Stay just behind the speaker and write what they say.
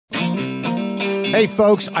Hey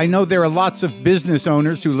folks, I know there are lots of business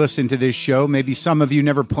owners who listen to this show. Maybe some of you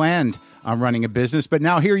never planned on running a business, but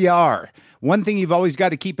now here you are. One thing you've always got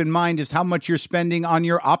to keep in mind is how much you're spending on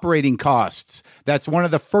your operating costs. That's one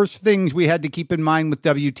of the first things we had to keep in mind with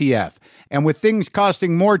WTF. And with things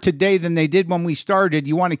costing more today than they did when we started,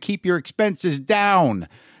 you want to keep your expenses down.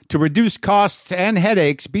 To reduce costs and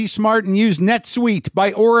headaches, be smart and use NetSuite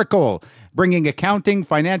by Oracle, bringing accounting,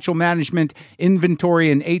 financial management,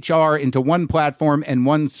 inventory, and HR into one platform and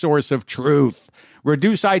one source of truth.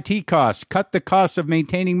 Reduce IT costs, cut the costs of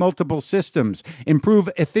maintaining multiple systems, improve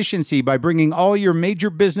efficiency by bringing all your major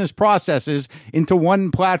business processes into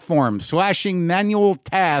one platform, slashing manual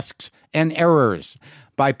tasks and errors.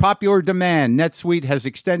 By popular demand, NetSuite has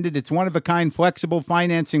extended its one-of-a-kind flexible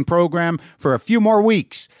financing program for a few more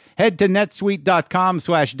weeks. Head to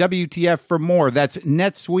netsuite.com/WTF for more. That's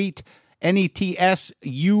NetSuite,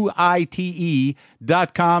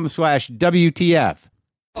 NetSuite.com/WTF.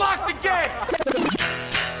 Lock the gate!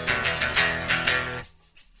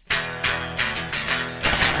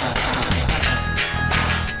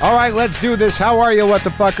 All right, let's do this. How are you, what the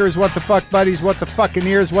fuckers, what the fuck buddies, what the fucking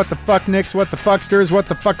ears, what the fuck nicks, what the fucksters, what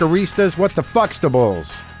the fuckeristas, what the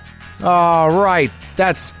fuckstables? All right,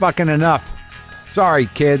 that's fucking enough. Sorry,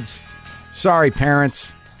 kids. Sorry,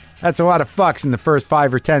 parents. That's a lot of fucks in the first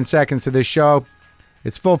 5 or 10 seconds of this show.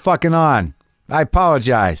 It's full fucking on. I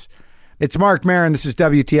apologize. It's Mark Maron. This is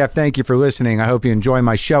WTF. Thank you for listening. I hope you enjoy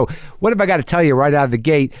my show. What have I got to tell you right out of the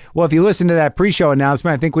gate? Well, if you listen to that pre-show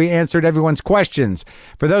announcement, I think we answered everyone's questions.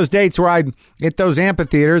 For those dates where I hit those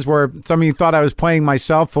amphitheaters where some of you thought I was playing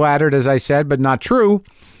myself, flattered, as I said, but not true.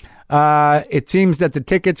 It seems that the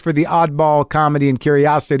tickets for the Oddball Comedy and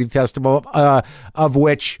Curiosity Festival, of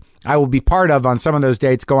which I will be part of on some of those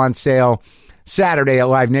dates, go on sale Saturday at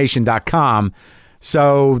livenation.com.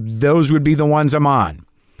 So those would be the ones I'm on.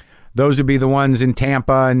 Those would be the ones in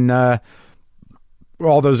Tampa and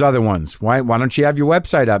all those other ones. Why don't you have your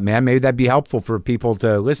website up, man? Maybe that'd be helpful for people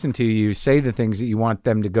to listen to you say the things that you want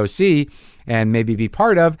them to go see and maybe be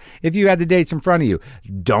part of if you had the dates in front of you.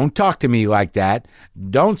 Don't talk to me like that.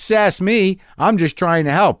 Don't sass me. I'm just trying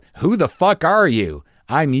to help. Who the fuck are you?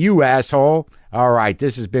 I'm you, asshole. All right,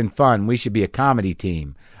 this has been fun. We should be a comedy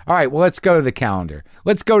team. All right, well, let's go to the calendar.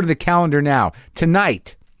 Let's go to the calendar now.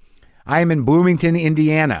 Tonight, I am in Bloomington,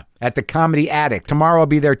 Indiana at the Comedy Attic. Tomorrow I'll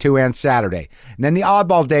be there too, and Saturday. And then the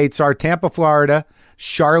oddball dates are Tampa, Florida,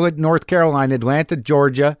 Charlotte, North Carolina, Atlanta,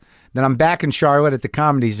 Georgia. Then I'm back in Charlotte at the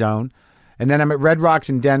Comedy Zone. And then I'm at Red Rocks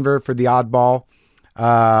in Denver for the oddball.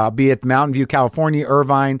 I'll be at Mountain View, California,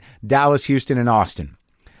 Irvine, Dallas, Houston, and Austin.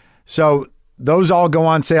 So those all go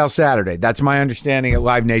on sale Saturday. That's my understanding at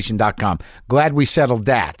livenation.com. Glad we settled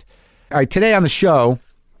that. All right, today on the show,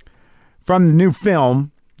 from the new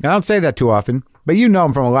film, I don't say that too often, but you know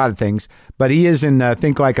him from a lot of things. But he is in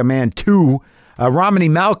Think Like a Man 2. Romany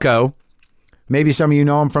Malco. Maybe some of you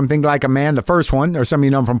know him from Think Like a Man, the first one, or some of you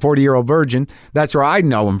know him from 40-Year-Old Virgin. That's where I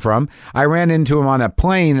know him from. I ran into him on a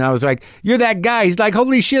plane, and I was like, you're that guy. He's like,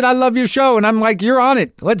 holy shit, I love your show. And I'm like, you're on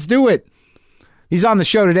it. Let's do it. He's on the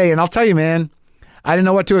show today, and I'll tell you, man, I didn't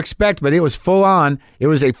know what to expect, but it was full on. It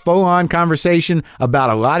was a full-on conversation about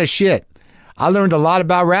a lot of shit. I learned a lot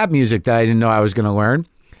about rap music that I didn't know I was going to learn.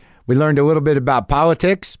 We learned a little bit about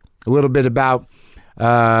politics, a little bit about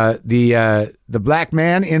the black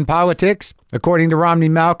man in politics, according to Romany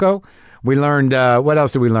Malco. We learned, what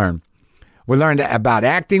else did we learn? We learned about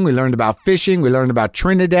acting. We learned about fishing. We learned about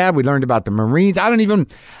Trinidad. We learned about the Marines. I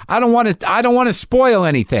don't want to spoil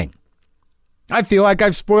anything. I feel like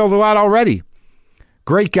I've spoiled a lot already.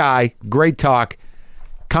 Great guy, great talk,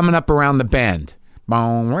 coming up around the bend.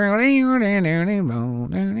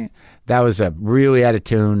 That was a really out of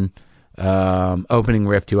tune opening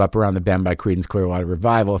riff to Up Around the Bend by Creedence Clearwater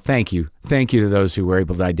Revival. Thank you. Thank you to those who were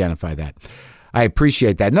able to identify that. I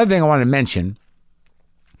appreciate that. Another thing I want to mention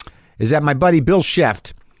is that my buddy Bill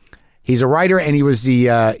Sheft, he's a writer, and he was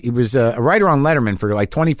a writer on Letterman for like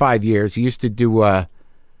 25 years. He used to do,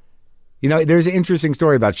 there's an interesting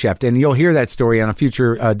story about Sheft, and you'll hear that story on a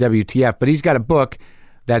future WTF, but he's got a book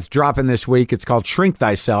that's dropping this week. It's called Shrink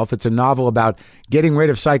Thyself. It's a novel about getting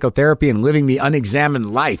rid of psychotherapy and living the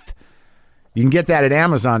unexamined life. You can get that at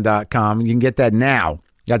Amazon.com. You can get that now.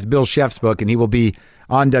 That's Bill Sheft's book, and he will be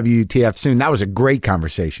on WTF soon. That was a great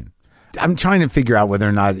conversation. I'm trying to figure out whether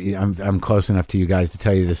or not I'm close enough to you guys to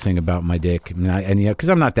tell you this thing about my dick. Because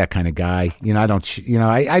I'm not that kind of guy.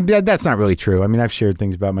 That's not really true. I mean, I've shared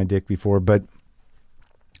things about my dick before, but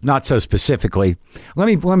not so specifically. Let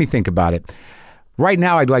me think about it. Right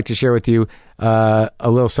now, I'd like to share with you a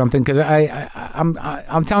little something, because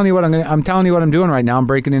I'm telling you what I'm doing right now. I'm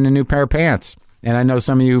breaking in a new pair of pants. And I know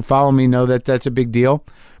some of you who follow me know that that's a big deal.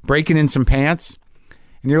 Breaking in some pants.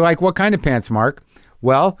 And you're like, what kind of pants, Mark?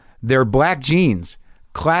 Well, they're black jeans.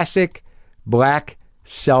 Classic black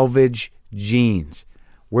selvage jeans.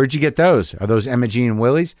 Where'd you get those? Are those Emma Jean and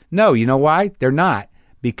Willie's? No, you know why? They're not.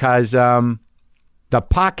 Because the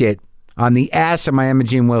pocket on the ass of my Emma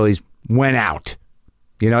Jean Willie's went out.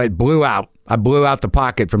 It blew out. I blew out the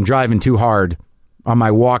pocket from driving too hard on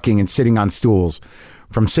my walking and sitting on stools.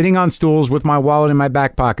 From sitting on stools with my wallet in my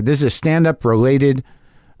back pocket. This is a stand-up related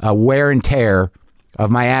wear and tear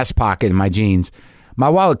of my ass pocket in my jeans. My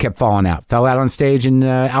wallet kept falling out. Fell out on stage in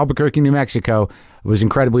Albuquerque, New Mexico. It was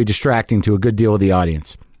incredibly distracting to a good deal of the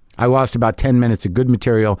audience. I lost about 10 minutes of good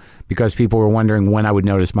material because people were wondering when I would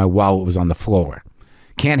notice my wallet was on the floor.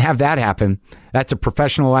 Can't have that happen. That's a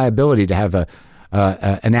professional liability to have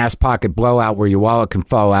an ass pocket blowout where your wallet can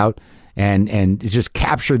fall out and just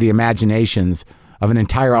capture the imaginations of an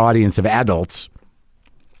entire audience of adults.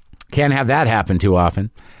 Can't have that happen too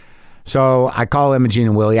often. So I call Emma Jean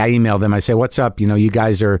and Willie. I email them. I say, what's up? You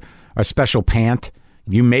guys are a special pant.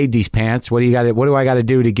 You made these pants. What do I got to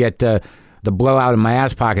do to get the blowout in my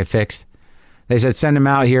ass pocket fixed? They said, send them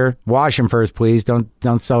out here. Wash them first, please. Don't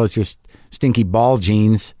sell us your stinky ball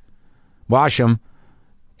jeans. Wash them,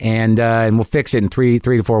 and we'll fix it in three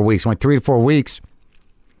to 4 weeks. I'm like, 3 to 4 weeks?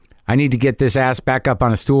 I need to get this ass back up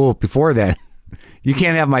on a stool before then. You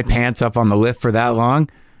can't have my pants up on the lift for that long.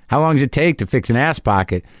 How long does it take to fix an ass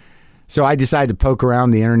pocket? So I decided to poke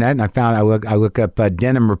around the internet, and I look up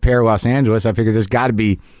Denim Repair Los Angeles. I figured there's got to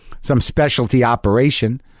be some specialty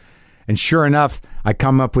operation. And sure enough, I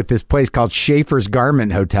come up with this place called Schaefer's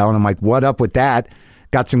Garment Hotel, and I'm like, what up with that?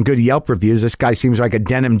 Got some good Yelp reviews. This guy seems like a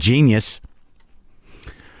denim genius.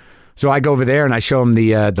 So I go over there, and I show him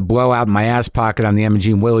the blowout in my ass pocket on the Emma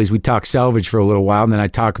Jean Willie's. We talk salvage for a little while, and then I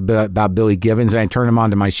talk about Billy Gibbons, and I turn him on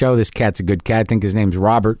to my show. This cat's a good cat. I think his name's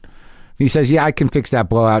Robert. He says, yeah, I can fix that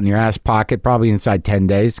blowout in your ass pocket probably inside 10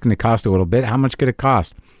 days. It's going to cost a little bit. How much could it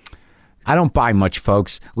cost? I don't buy much,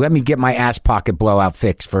 folks. Let me get my ass pocket blowout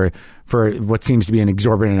fixed for what seems to be an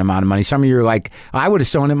exorbitant amount of money. Some of you are like, I would have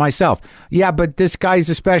sewn it myself. Yeah, but this guy's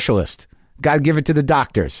a specialist. Got to give it to the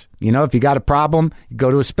doctors. If you got a problem, you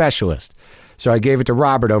go to a specialist. So I gave it to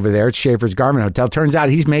Robert over there at Schaefer's Garment Hotel. Turns out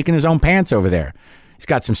he's making his own pants over there. He's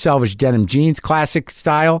got some selvage denim jeans, classic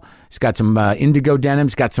style. He's got some indigo denim.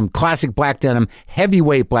 He's got some classic black denim,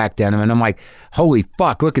 heavyweight black denim. And I'm like, holy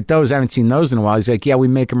fuck, look at those. I haven't seen those in a while. He's like, yeah, we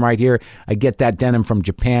make them right here. I get that denim from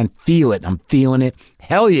Japan. Feel it. I'm feeling it.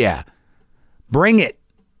 Hell yeah. Bring it.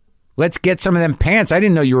 Let's get some of them pants. I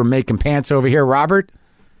didn't know you were making pants over here, Robert.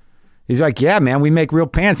 He's like, yeah, man, we make real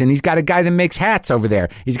pants. And he's got a guy that makes hats over there.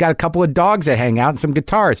 He's got a couple of dogs that hang out and some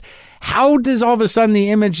guitars. How does all of a sudden the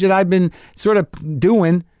image that I've been sort of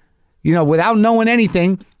doing, without knowing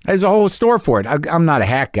anything, there's a whole store for it. I'm not a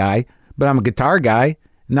hat guy, but I'm a guitar guy,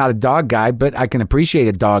 not a dog guy, but I can appreciate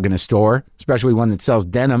a dog in a store, especially one that sells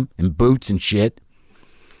denim and boots and shit.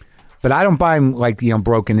 But I don't buy them like,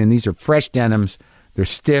 broken in. These are fresh denims. They're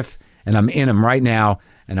stiff, and I'm in them right now.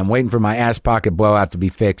 And I'm waiting for my ass pocket blowout to be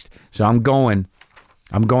fixed. So I'm going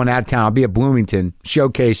out of town. I'll be at Bloomington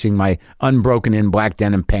showcasing my unbroken in black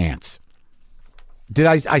denim pants.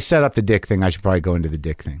 I set up the dick thing? I should probably go into the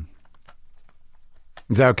dick thing.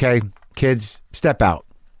 Is that okay? Kids, step out.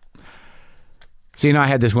 So, I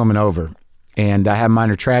had this woman over, and I had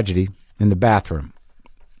minor tragedy in the bathroom.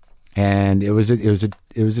 And it was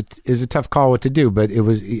a tough call what to do, but it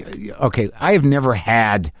was okay. I have never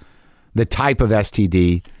had the type of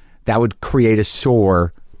STD that would create a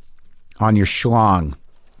sore on your schlong,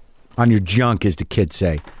 on your junk, as the kids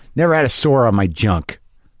say. Never had a sore on my junk,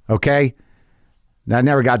 okay? I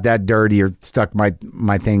never got that dirty or stuck my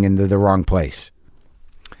thing into the wrong place.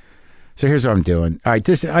 So here's what I'm doing. All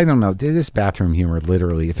right, I don't know, this bathroom humor,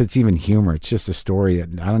 literally, if it's even humor, it's just a story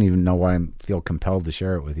that I don't even know why I feel compelled to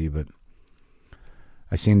share it with you, but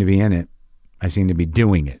I seem to be in it. I seem to be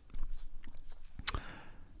doing it.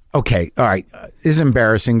 Okay, all right. This is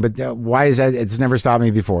embarrassing, but why is that? It's never stopped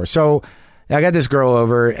me before. So I got this girl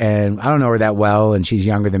over, and I don't know her that well, and she's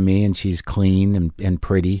younger than me, and she's clean and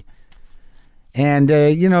pretty. And,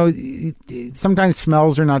 sometimes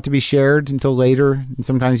smells are not to be shared until later, and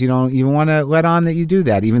sometimes you don't even want to let on that you do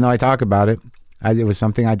that, even though I talk about it. It was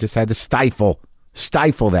something I just had to stifle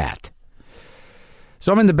that.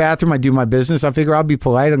 So I'm in the bathroom. I do my business. I figure I'll be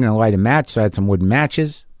polite. I'm going to light a match. So I had some wooden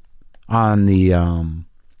matches on the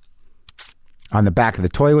back of the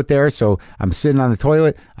toilet there. So I'm sitting on the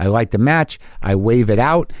toilet. I light the match. I wave it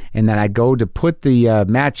out. And then I go to put the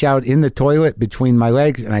match out in the toilet between my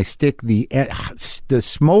legs. And I stick the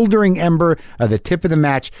smoldering ember of the tip of the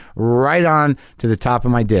match right on to the top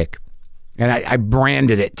of my dick. And I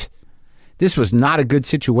branded it. This was not a good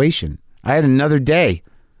situation. I had another day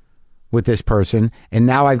with this person, and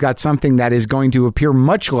now I've got something that is going to appear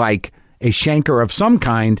much like a shanker of some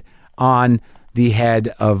kind on the head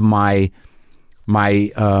of my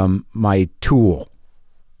tool.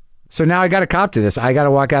 So now I got to cop to this. I got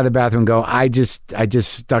to walk out of the bathroom and go, I just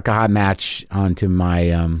stuck a hot match onto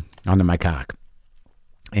my cock.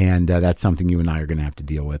 And that's something you and I are going to have to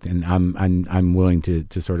deal with. And I'm willing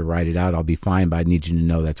to sort of write it out. I'll be fine, but I need you to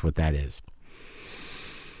know that's what that is.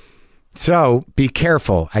 So be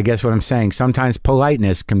careful. I guess what I'm saying, sometimes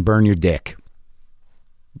politeness can burn your dick.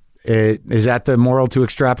 Is that the moral to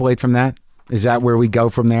extrapolate from that? Is that where we go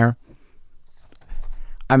from there?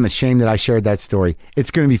 I'm ashamed that I shared that story.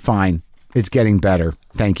 It's going to be fine. It's getting better.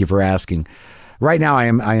 Thank you for asking. Right now, I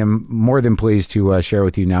am more than pleased to share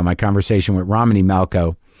with you now my conversation with Romany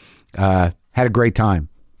Malco. Had a great time,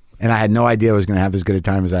 and I had no idea I was going to have as good a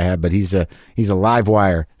time as I had. But he's a live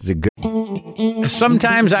wire. He's a good.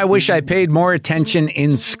 Sometimes I wish I paid more attention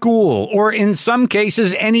in school, or in some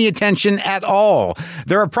cases, any attention at all.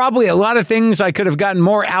 There are probably a lot of things I could have gotten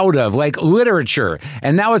more out of, like literature,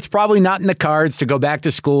 and now it's probably not in the cards to go back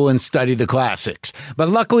to school and study the classics. But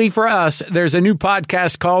luckily for us, there's a new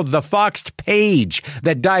podcast called The Foxed Page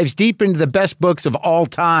that dives deep into the best books of all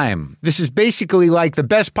time. This is basically like the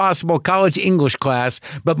best possible college English class,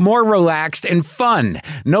 but more relaxed and fun.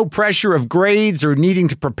 No pressure of grades or needing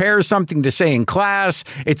to prepare something to say in class.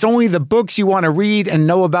 It's only the books you want to read and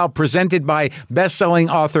know about, presented by best-selling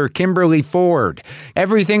author Kimberly Ford.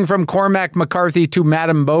 Everything from Cormac McCarthy to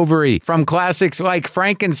Madame Bovary, from classics like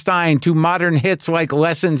Frankenstein to modern hits like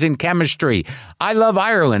Lessons in Chemistry. I love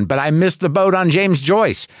Ireland, but I missed the boat on James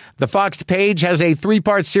Joyce. The Foxed Page has a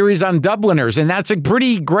 3-part series on Dubliners, and that's a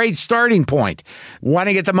pretty great starting point. Want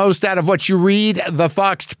to get the most out of what you read? The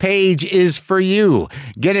Foxed Page is for you.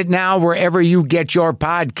 Get it now wherever you get your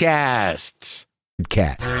podcasts.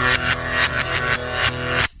 Cat.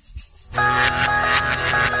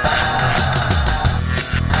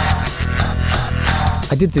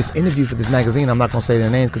 I did this interview for this magazine. I'm not going to say their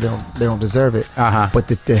names because they don't deserve it. But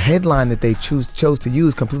the headline that they chose to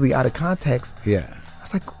use completely out of context. Yeah. I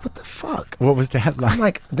was like, what the fuck? What was the headline? I'm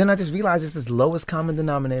like, then I just realized it's this lowest common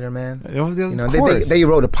denominator, man. Of course. They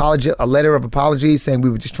wrote a letter of apology saying we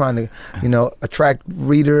were just trying to, attract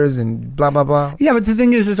readers and blah, blah, blah. Yeah, but the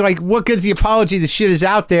thing is like, what good's the apology? The shit is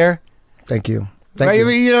out there. Thank you. Right? You. I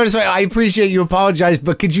mean, it's like, I appreciate you apologize,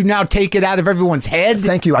 but could you now take it out of everyone's head?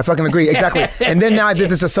 Thank you. I fucking agree. Exactly. And then now I did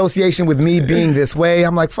this association with me being this way.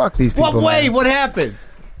 I'm like, fuck these people. What way? Man. What happened?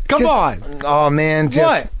 Come on. Oh, man.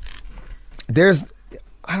 What? There's,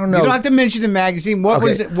 I don't know. You don't have to mention the magazine. What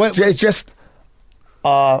was it? It's just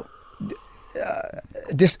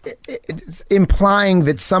implying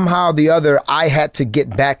that somehow or the other I had to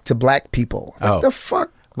get back to black people. Like, the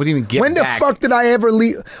fuck? What do you mean get when back? The fuck did I ever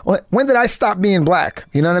leave? When did I stop being black?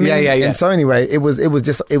 You know what I mean? Yeah. And so anyway, it was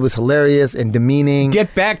hilarious and demeaning.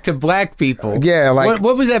 Get back to black people. Yeah, like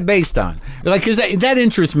what was that based on? Like, because that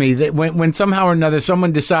interests me. That when somehow or another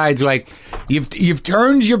someone decides like you've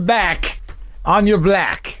turned your back on your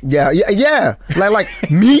black. Yeah. Like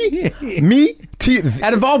me.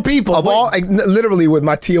 Out of all people, literally with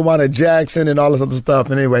my Tijuana Jackson and all this other stuff.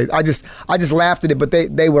 And anyway, I just laughed at it, but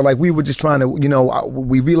they were like, we were just trying to,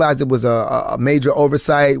 we realized it was a major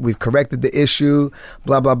oversight. We've corrected the issue,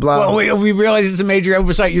 blah blah blah. Well, we realize it's a major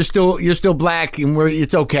oversight. You're still black, and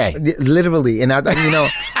it's okay. Literally, and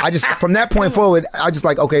I just from that point forward, I just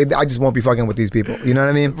like, okay, I just won't be fucking with these people. You know what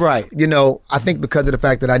I mean? Right. I think because of the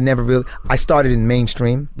fact that I started in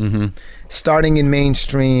mainstream. Mm-hmm. Starting in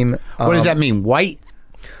mainstream. What does that mean? White?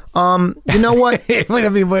 You know what?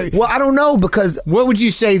 Well, I don't know, because what would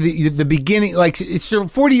you say the beginning? Like, it's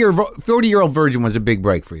 40-year-old virgin was a big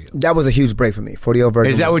break for you. That was a huge break for me. 40-year-old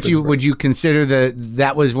virgin. Is that what would you consider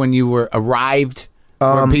that was when you were arrived?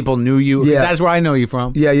 When people knew you? Yeah. That's where I know you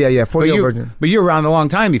from. Yeah. 40-year-old virgin. But you were around a long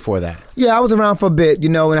time before that. Yeah, I was around for a bit,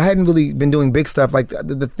 and I hadn't really been doing big stuff. Like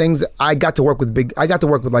the things I got to work with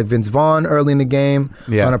like Vince Vaughn early in the game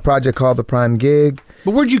on a project called The Prime Gig.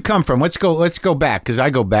 But where'd you come from? Let's go back, because I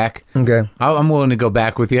go back. Okay. I'm willing to go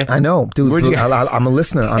back with you. I know, dude. I'm a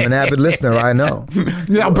listener. I'm an avid listener. I know.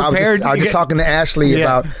 I'm prepared. I was just talking to Ashley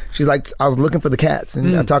about. She's like, I was looking for the cats,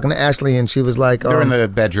 and I'm talking to Ashley, and she was like, they're in the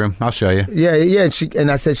bedroom. I'll show you. Yeah. She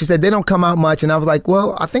said they don't come out much, and I was like,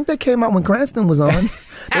 well, I think they came out when Cranston was on.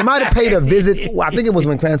 They might have paid a visit. Well, I think it was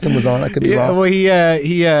when Cranston was on. I could be wrong. Well,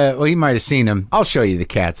 he might have seen him. I'll show you the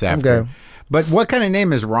cats after. Okay. But what kind of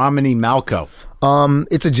name is Romany Malco?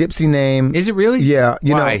 It's a gypsy name. Is it really? Yeah.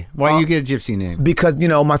 Why? Why you get a gypsy name? Because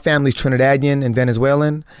my family's Trinidadian and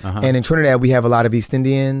Venezuelan, and in Trinidad we have a lot of East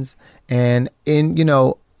Indians, And in, you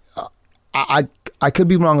know, I could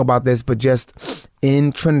be wrong about this, but just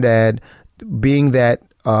in Trinidad, being that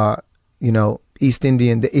you know, the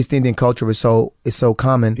East Indian culture is so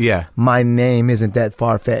common. Yeah. My name isn't that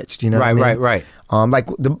far fetched. You know, what I mean? Right. Like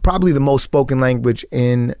probably the most spoken language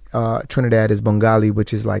in Trinidad is Bengali,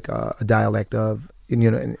 which is like a dialect of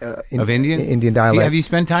of Indian? Indian dialect. Have you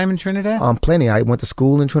spent time in Trinidad? Plenty. I went to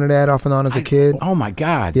school in Trinidad off and on as a kid. Oh my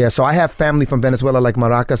God. Yeah, so I have family from Venezuela, like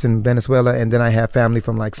Maracas in Venezuela, and then I have family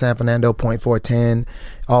from like San Fernando, Point 410,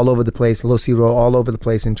 all over the place, Los Ciro, all over the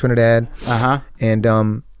place in Trinidad.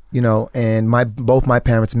 And you know, and both my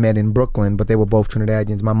parents met in Brooklyn, but they were both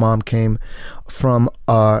Trinidadians. My mom came from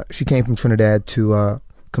Trinidad to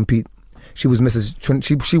compete. She was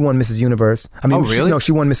she won Mrs. Universe. I mean, really?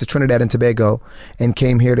 She won Mrs. Trinidad and Tobago and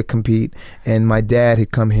came here to compete. And my dad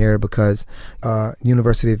had come here because New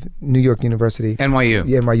York University, NYU.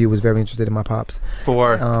 Yeah, NYU was very interested in my pops.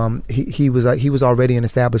 For he was already an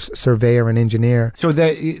established surveyor and engineer. So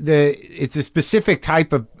it's a specific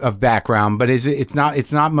type of background, but it's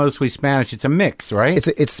not mostly Spanish. It's a mix, right?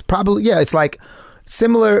 It's probably, yeah. It's like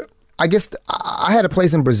similar. I guess I had a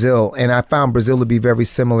place in Brazil, and I found Brazil to be very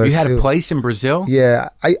similar. You had a place in Brazil? Yeah,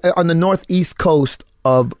 on the northeast coast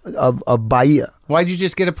of Bahia. Why'd you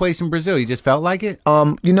just get a place in Brazil? You just felt like it?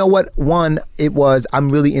 You know what? One, it was I'm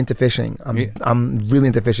really into fishing. I'm really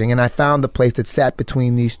into fishing, and I found the place that sat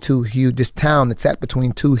between this town that sat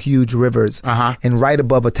between two huge rivers, and right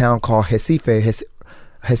above a town called Recife,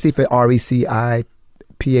 Recipe or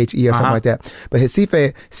something like that. But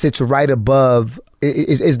Recife sits right above,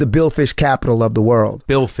 is the billfish capital of the world.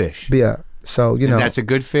 Billfish. Yeah. So, you know. And that's a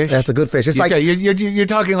good fish? That's a good fish. It's you're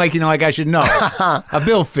talking like, like I should know. A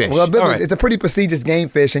billfish. Well, billfish, it's a pretty prestigious game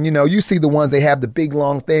fish. And, you see the ones, they have the big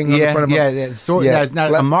long thing on the front of them. That's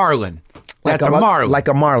not a marlin. That's a marlin. Like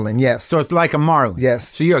a marlin, yes. So it's like a marlin. Yes.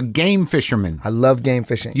 So you're a game fisherman. I love game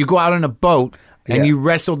fishing. You go out on a boat and you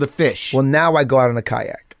wrestle the fish. Well, now I go out on a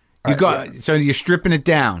kayak. So you're stripping it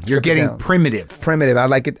down. You're getting primitive. Primitive. I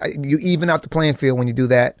like it. You even out the playing field when you do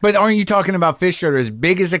that. But aren't you talking about fish that are as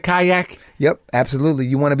big as a kayak? Yep, absolutely.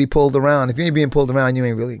 You want to be pulled around. If you ain't being pulled around, you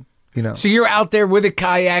ain't really, So you're out there with a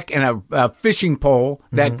kayak and a fishing pole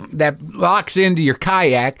that locks into your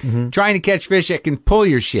kayak, trying to catch fish that can pull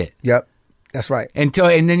your shit. Yep. That's right. And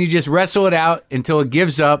then you just wrestle it out until it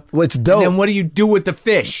gives up. Well, it's dope. And then what do you do with the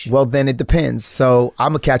fish? Well, then it depends. So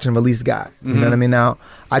I'm a catch and release guy. You know what I mean? Now,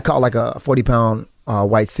 I caught like a 40-pound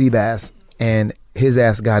white sea bass, and his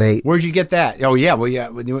ass got ate. Where'd you get that? Oh, yeah. Well, yeah.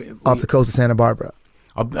 Off the coast of Santa Barbara.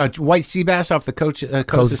 A white sea bass off the coast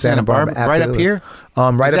of Santa Barbara? Absolutely. Right up here?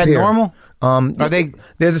 Right up here. Is that normal?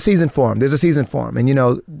 There's a season for them. And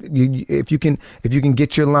if you can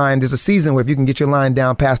get your line, there's a season where if you can get your line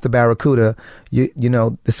down past the barracuda,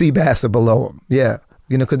 the sea bass are below them. Yeah,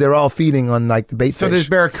 because they're all feeding on like the bait fish. So there's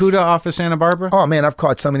barracuda off of Santa Barbara? Oh man, I've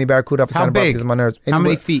caught so many barracuda off of Santa Barbara because of my nerves. How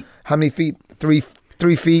many feet? How many feet? 3 feet.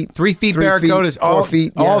 3 feet barracudas. 4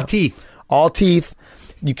 feet. Yeah. All teeth. All teeth.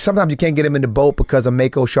 Sometimes you can't get them in the boat because a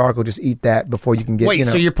mako shark will just eat that before you can get. Wait,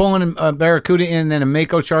 so you're pulling a barracuda in, and then a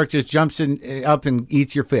mako shark just jumps up and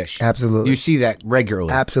eats your fish? Absolutely. You see that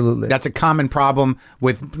regularly. Absolutely. That's a common problem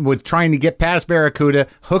with trying to get past barracuda,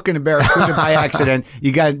 hooking a barracuda by accident.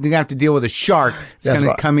 You have to deal with a shark that's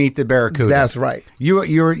going to come eat the barracuda. That's right. You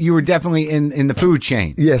were definitely in the food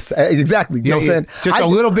chain. Yes, exactly. You know what I'm saying? Just a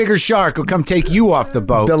little bigger shark will come take you off the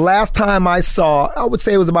boat. The last time I would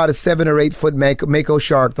say it was about a 7 or 8 foot mako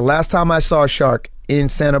shark. The last time I saw a shark in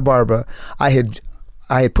Santa Barbara, I had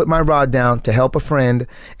put my rod down to help a friend,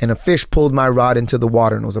 and a fish pulled my rod into the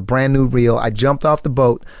water, and it was a brand new reel. I jumped off the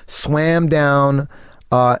boat, swam down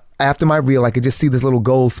after my reel. I could just see this little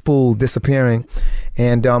gold spool disappearing,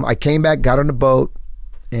 and I came back, got on the boat,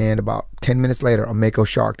 and about 10 minutes later, a mako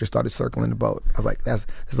shark just started circling the boat. I was like, that's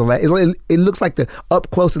the last. It looks like up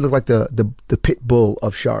close, it looked like the pit bull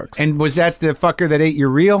of sharks. And was that the fucker that ate your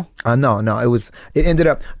reel? No. It ended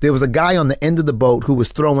up, there was a guy on the end of the boat who was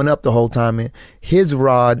throwing up the whole time. And his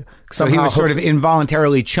rod somehow. So he was sort of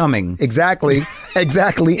involuntarily chumming. Exactly.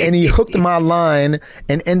 And he hooked my line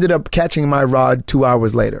and ended up catching my rod 2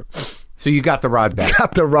 hours later. So you got the rod back?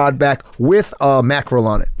 Got the rod back with a mackerel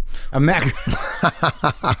on it. A mackerel.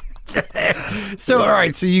 So, all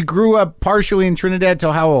right. So you grew up partially in Trinidad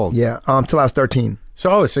till how old? Yeah, till I was 13.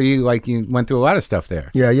 So you went through a lot of stuff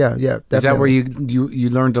there. Yeah. Definitely. Is that where you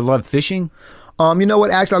learned to love fishing? You know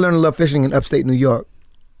what? Actually, I learned to love fishing in upstate New York.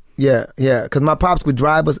 Yeah, because my pops would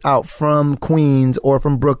drive us out from Queens or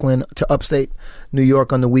from Brooklyn to upstate New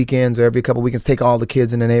York on the weekends or every couple of weekends, take all the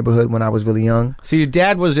kids in the neighborhood when I was really young. So your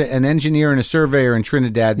dad was an engineer and a surveyor in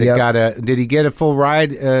Trinidad that Yep. did he get a full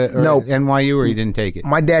ride No. at NYU, or he didn't take it?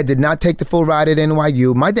 My dad did not take the full ride at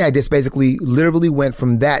NYU. My dad just basically literally went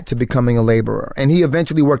from that to becoming a laborer. And he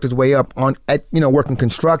eventually worked his way up working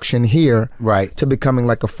construction here Right. to becoming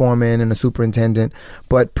like a foreman and a superintendent.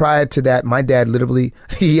 But prior to that, my dad literally,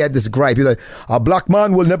 he had this gripe. He's like, a black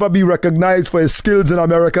man will never be recognized for his skills in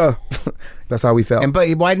America. That's how we felt. But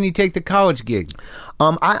why didn't he take the college gig?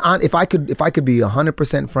 If I could be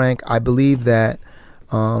 100% frank, I believe that,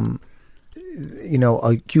 a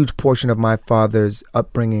huge portion of my father's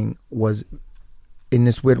upbringing was in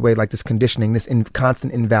this weird way, like this conditioning, this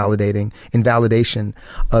constant invalidation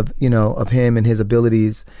of him and his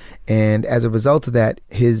abilities, and as a result of that,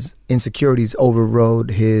 his insecurities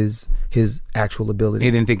overrode his actual ability.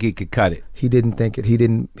 He didn't think he could cut it. He didn't think it.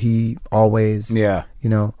 He always. Yeah.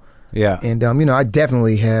 Yeah. And I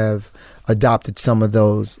definitely have adopted some of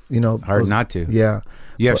those. Hard not to. Yeah.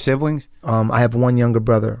 You have siblings? I have one younger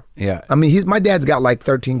brother. Yeah. I mean, my dad's got like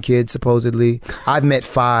 13 kids supposedly. I've met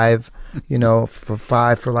 5.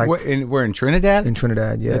 For like. We're in Trinidad? In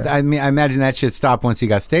Trinidad, yeah. I mean, I imagine that shit stopped once he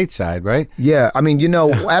got stateside, right? Yeah, I mean,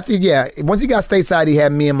 once he got stateside, he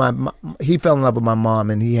had me and he fell in love with my mom,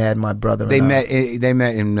 and he had my brother. They met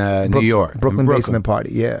in New York. Brooklyn Basement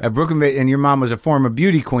Party, yeah. At Brooklyn, and your mom was a former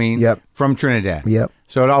beauty queen. Yep. From Trinidad. Yep.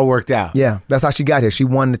 So it all worked out. Yeah, that's how she got here. She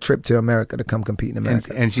won the trip to America to come compete in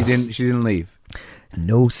America. And she didn't leave.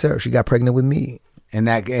 No, sir. She got pregnant with me. And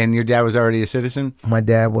your dad was already a citizen? My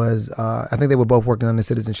dad was, I think they were both working on the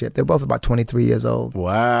citizenship. They were both about 23 years old.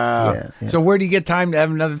 Wow. Yeah. So where do you get time to have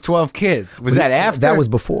another 12 kids? Was that after? That was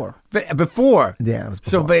before. Before? Yeah, it was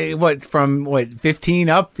before. So from 15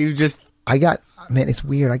 up, you just... It's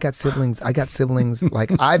weird. I got siblings.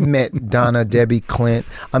 Like, I've met Donna, Debbie, Clint.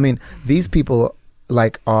 I mean, these people,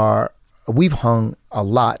 we've hung a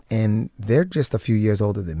lot, and they're just a few years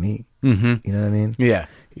older than me. Mm-hmm. You know what I mean? Yeah.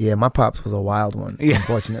 Yeah, my pops was a wild one,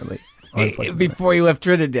 unfortunately. Before you left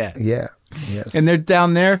Trinidad. Yeah. Yes. And they're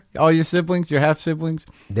down there, all your siblings, your half siblings?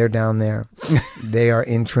 They're down there. They are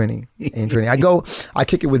in Trini. I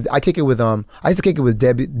kick it with I used to kick it with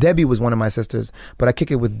Debbie. Debbie was one of my sisters, but I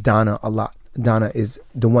kick it with Donna a lot. Donna is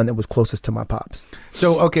the one that was closest to my pops.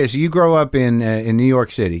 So you grow up in New York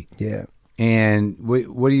City. Yeah. And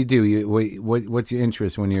what do you do? What's your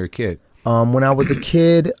interest when you're a kid? When I was a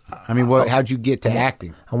kid, I mean, how'd you get to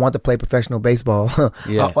acting? I wanted to play professional baseball.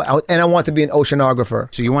 Yeah. And I wanted to be an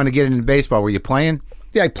oceanographer. So you wanted to get into baseball? Were you playing?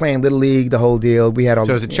 Yeah, playing Little League, the whole deal. We had all.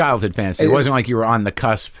 So it was a childhood fantasy. It wasn't like you were on the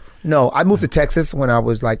cusp. No, I moved to Texas when I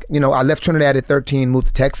was I left Trinidad at 13, moved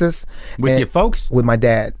to Texas. With your folks? With my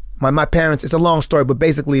dad. My parents, it's a long story, but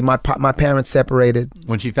basically my parents separated.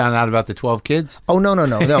 When she found out about the 12 kids? Oh,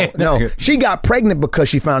 no. She got pregnant because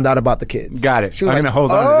she found out about the kids. Got it. She was I'm like, going to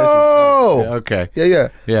hold on to this. Okay.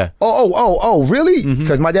 Yeah. Oh, really?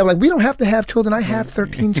 Because my dad was like, we don't have to have children. I have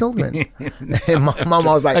 13 children. And my mom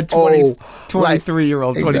was like,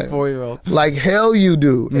 23-year-old, 24-year-old. Like, hell you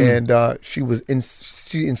do. And she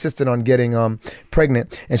insisted on getting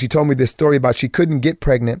pregnant. And she told me this story about she couldn't get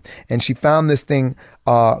pregnant. And she found this thing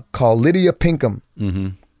called Lydia Pinkham. Mm-hmm.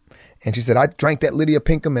 And she said, I drank that Lydia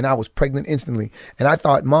Pinkham and I was pregnant instantly. And I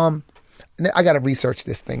thought, Mom, I got to research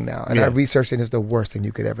this thing now. And I researched it, and it's the worst thing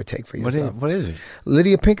you could ever take for yourself. What is it?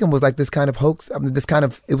 Lydia Pinkham was like this kind of hoax.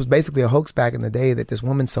 It was basically a hoax back in the day that this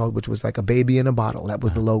woman sold, which was like a baby in a bottle. That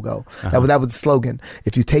was the logo. That was the slogan.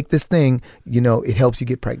 If you take this thing, it helps you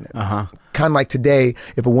get pregnant. Kind of like today,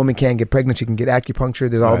 if a woman can't get pregnant, she can get acupuncture.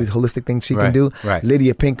 There's all these holistic things she can do. Right.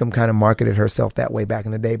 Lydia Pinkham kind of marketed herself that way back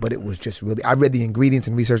in the day, but it was just really, I read the ingredients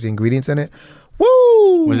and researched the ingredients in it.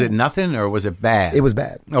 Woo! Was it nothing or was it bad? It was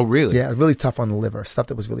bad. Oh, really? Yeah, it was really tough on the liver. Stuff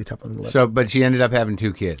that was really tough on the liver. So, but she ended up having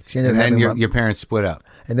 2 kids. She ended up having having your parents split up.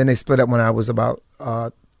 And then they split up when I was about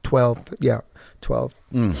 12. Yeah, 12.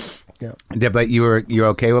 Yeah, but you're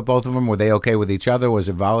okay with both of them? Were they okay with each other? Was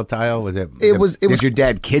it volatile? Did your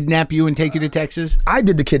dad kidnap you and take you to Texas? I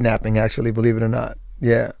did the kidnapping, actually, believe it or not.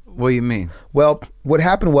 Yeah. What do you mean? Well, what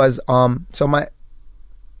happened was, I'm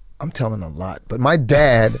telling a lot, but my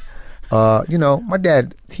dad,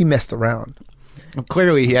 he messed around. Well,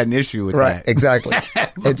 clearly he had an issue with that. Right, exactly.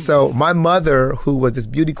 And so my mother, who was this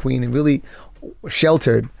beauty queen and really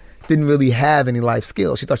sheltered, didn't really have any life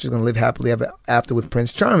skills. She thought she was going to live happily ever after with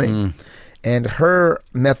Prince Charming. And her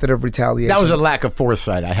method of retaliation... That was a lack of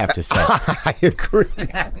foresight, I have to say. I agree.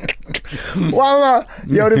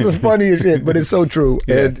 This is funny as shit, but it's so true.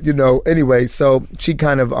 Yeah. And, anyway, so she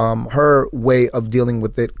kind of, her way of dealing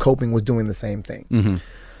with it, coping, was doing the same thing.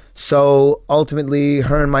 So ultimately,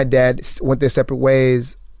 her and my dad went their separate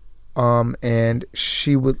ways, and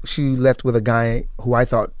she left with a guy who I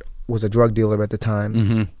thought was a drug dealer at the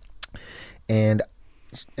time, and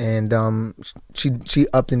she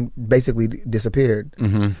upped and basically disappeared.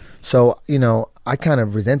 So I kind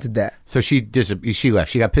of resented that. So she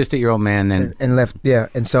left. She got pissed at your old man then and left. Yeah,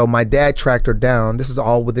 and so my dad tracked her down. This is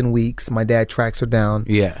all within weeks. My dad tracks her down.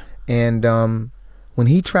 Yeah, and when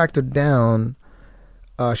he tracked her down,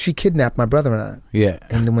 she kidnapped my brother and I. Yeah,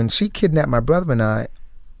 and when she kidnapped my brother and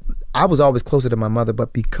I was always closer to my mother,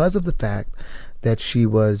 but because of the fact that she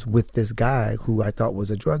was with this guy who I thought was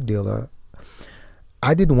a drug dealer,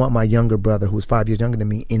 I didn't want my younger brother, who was 5 years younger than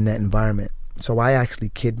me, in that environment. So I actually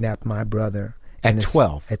kidnapped my brother at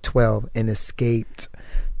 12. At 12, and escaped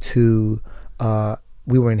to.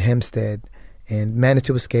 We were in Hempstead, and managed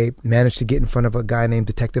to escape. Managed to get in front of a guy named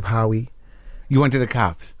Detective Howie. You went to the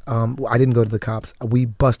cops. I didn't go to the cops. We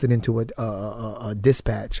busted into a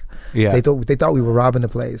dispatch. Yeah. They thought we were robbing the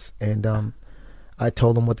place, and I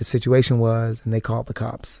told them what the situation was, and they called the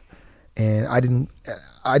cops. And I didn't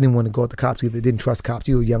want to go at the cops either. Didn't trust cops.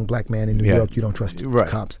 You're a young black man in New York. You don't trust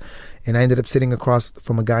cops. And I ended up sitting across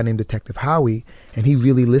from a guy named Detective Howie, and he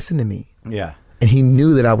really listened to me. Yeah. And he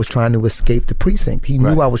knew that I was trying to escape the precinct. He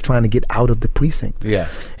knew I was trying to get out of the precinct. Yeah.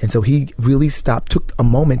 And so he really took a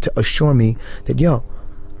moment to assure me that,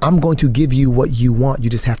 I'm going to give you what you want. You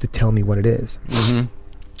just have to tell me what it is.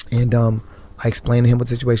 And I explained to him what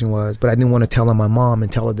the situation was, but I didn't want to tell my mom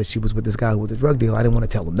and tell her that she was with this guy who was a drug dealer. I didn't want to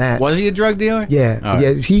tell him that. Was he a drug dealer? Yeah.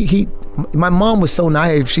 Yeah. My mom was so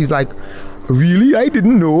naive. She's like, really? I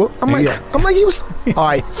didn't know. I'm like, he was, all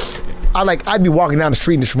right. I'd be walking down the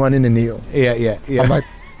street and just run into Neil. Yeah. I'm like,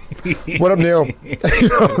 what up, Neil? You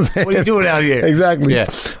know what are you doing out here? Exactly. Yeah.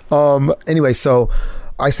 Anyway, so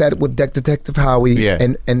I sat with Detective Howie,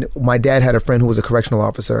 and my dad had a friend who was a correctional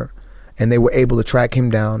officer, and they were able to track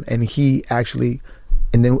him down, and he actually,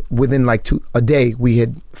 and then within a day, we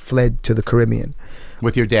had fled to the Caribbean.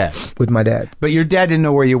 With your dad? With my dad. But your dad didn't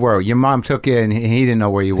know where you were. Your mom took you, and he didn't know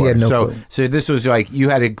where you were. He had no clue. So this was like, you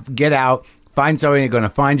had to get out, find somebody going to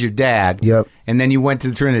find your dad. Yep. And then you went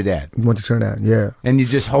to Trinidad. Went to Trinidad, yeah. And you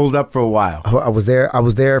just holed up for a while. I was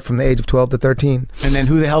there from the age of 12 to 13. And then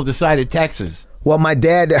who the hell decided Texas? Well, my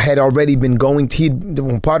dad had already been going.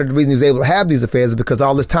 Part of the reason he was able to have these affairs is because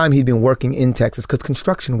all this time he'd been working in Texas, because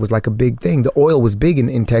construction was like a big thing. The oil was big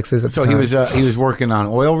in Texas at the time. So he was working on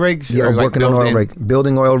oil rigs. Yeah, working on oil rigs,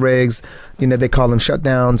 building oil rigs. They call them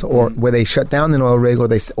shutdowns, or where they shut down an oil rig, or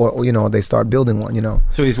they start building one.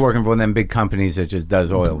 So he's working for one of them big companies that just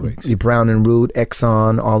does oil rigs. Brown and Root,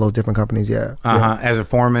 Exxon, all those different companies. Yeah. As a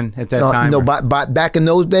foreman at that time. No, back in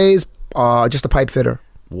those days, just a pipe fitter.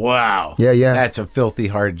 Wow. Yeah. That's a filthy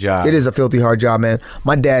hard job. It is a filthy hard job, man.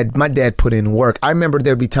 My dad put in work. I remember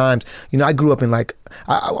there'd be times, I grew up in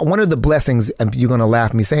one of the blessings, and you're going to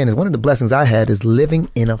laugh at me saying this, one of the blessings I had is living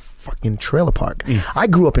in a fucking trailer park. I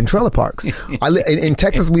grew up in trailer parks. In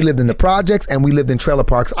Texas, we lived in the projects and we lived in trailer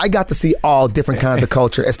parks. I got to see all different kinds of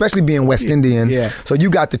culture, especially being West Indian. Yeah. So you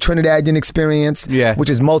got the Trinidadian experience, which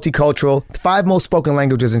is multicultural. The 5 most spoken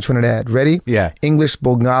languages in Trinidad. Ready? Yeah. English,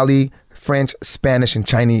 Bengali, French, Spanish, and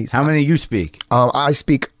Chinese. How many you speak? I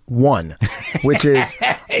speak 1, which is,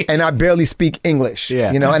 and I barely speak English.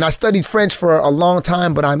 Yeah. And I studied French for a long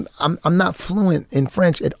time, but I'm not fluent in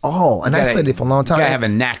French at all. And I studied it for a long time. You gotta have a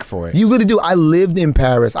knack for it. You really do. I lived in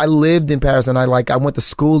Paris, and I went to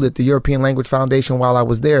school at the European Language Foundation while I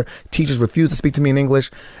was there. Teachers refused to speak to me in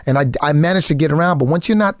English, and I managed to get around. But once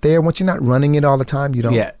you're not there, once you're not running it all the time, you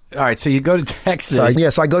don't. Yeah. All right, so you go to Texas.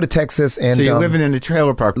 So I go to Texas, and so you're living in the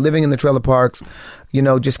trailer park. Living in the trailer parks,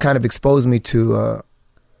 just kind of exposed me to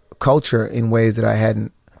culture in ways that I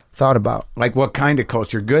hadn't thought about. Like what kind of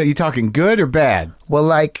culture? Good? Are you talking good or bad?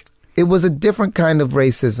 Well, it was a different kind of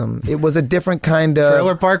racism. It was a different kind of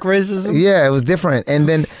trailer park racism. Yeah, it was different.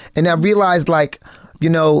 And I realized,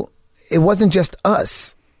 it wasn't just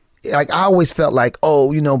us. I always felt like,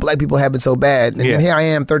 black people have been so bad. And here I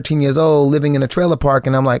am, 13 years old, living in a trailer park,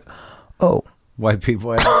 and I'm like, oh. White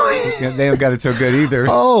people, they don't got it so good either.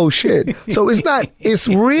 Oh, shit. So it's like, it's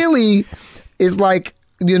poor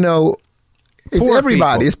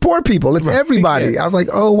everybody. People. It's poor people. It's everybody. Yeah. I was like,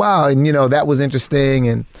 oh, wow. And, that was interesting.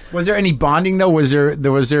 And was there any bonding, though? Was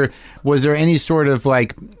there any sort of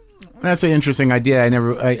that's an interesting idea.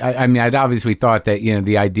 I'd obviously thought that,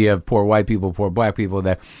 the idea of poor white people, poor black people,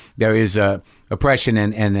 that there is oppression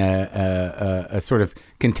and a sort of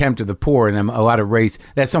contempt of the poor and a lot of race.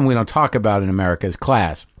 That's something we don't talk about in America is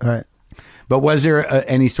class. All right. But was there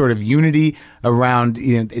any sort of unity around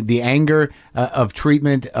the anger of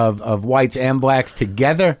treatment of whites and blacks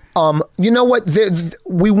together? You know what?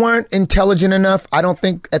 We weren't intelligent enough. I don't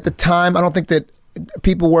think at the time. I don't think that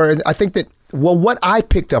people were. I think that what I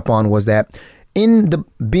picked up on was that in the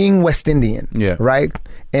being West Indian, right,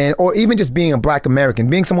 and or even just being a Black American,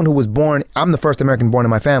 being someone who was born. I'm the first American born in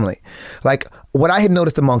my family. Like what I had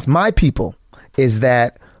noticed amongst my people is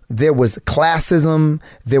that there was classism,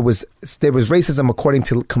 there was racism according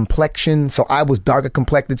to complexion. So I was darker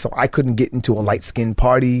complected, so I couldn't get into a light skinned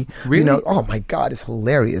party. Really? Oh my God, it's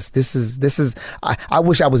hilarious. This is. I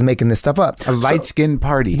wish I was making this stuff up. A light skinned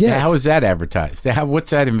party. Yes. How is that advertised? What's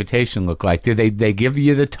that invitation look like? Do they give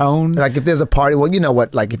you the tone? Like if there's a party, well, you know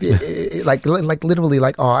what? Like if you, like literally,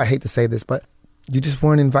 like, oh, I hate to say this, but you just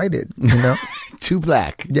weren't invited. You know. Too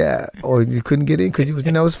black. Yeah, or you couldn't get in because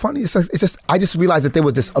it's funny. It's just I just realized that there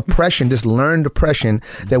was this oppression, this learned oppression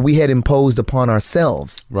that we had imposed upon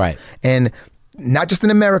ourselves. Right. And not just in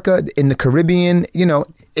America, in the Caribbean,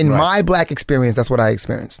 in my Black experience, that's what I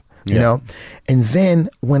experienced. You know, and then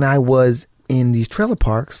when I was in these trailer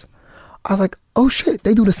parks, I was like, oh shit,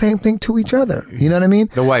 they do the same thing to each other. You know what I mean?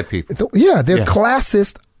 The white people. They're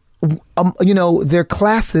classist. They're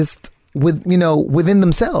classist within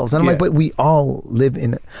themselves. And I'm like, but we all live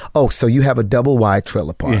in so you have a double wide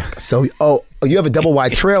trailer park. Yeah. So you have a double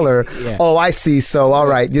wide trailer. Yeah. Oh, I see. So all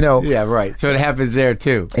right, Yeah, right. So it happens there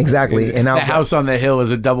too. Exactly. And the house on the hill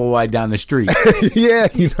is a double wide down the street. Yeah,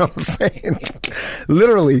 you know what I'm saying?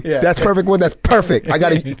 Literally. Yeah. That's perfect. Well, that's perfect.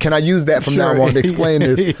 Can I use that from now on to explain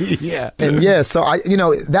this? Yeah. And so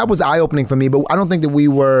that was eye opening for me, but I don't think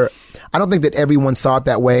that everyone saw it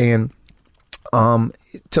that way, and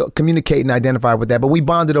to communicate and identify with that. But we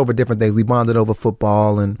bonded over different things. We bonded over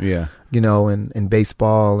football and and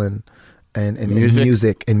baseball and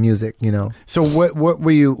music. So what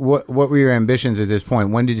were your ambitions at this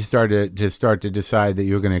point? When did you start to decide that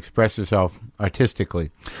you were going to express yourself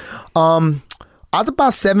artistically? I was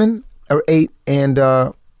about 7 or 8, and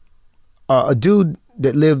a dude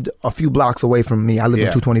that lived a few blocks away from me. I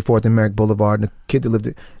lived on 224th and Merrick Boulevard, and a kid that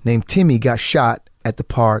lived named Timmy got shot at the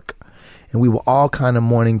park. And we were all kind of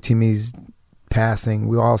mourning Timmy's passing.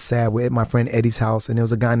 We were all sad. We were at my friend Eddie's house, and there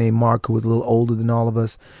was a guy named Mark who was a little older than all of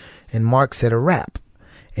us. And Mark said a rap.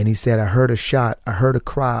 And he said, I heard a shot. I heard a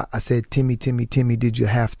cry. I said, Timmy, Timmy, Timmy, did you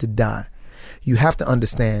have to die? You have to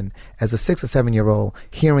understand, as a 6 or 7-year-old,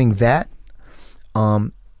 hearing that,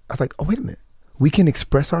 I was like, oh, wait a minute. We can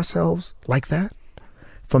express ourselves like that?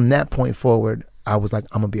 From that point forward, I was like,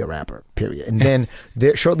 I'm going to be a rapper, period. And then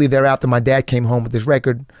shortly thereafter, my dad came home with this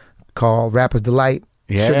record called Rapper's Delight,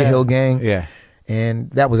 Sugar Hill Gang. Yeah. And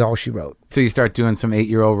that was all she wrote. So you start doing some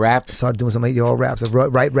 8-year-old raps? Started doing some 8-year-old raps. I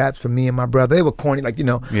write raps for me and my brother. They were corny, like,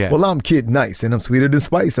 well, I'm Kid Nice and I'm sweeter than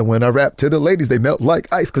spice. And when I rap to the ladies, they melt like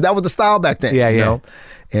ice. Because that was the style back then. You know?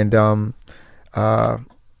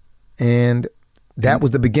 And that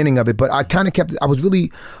was the beginning of it. But I kind of I was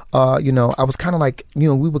really, I was kind of like, we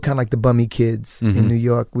were kind of like the bummy kids in New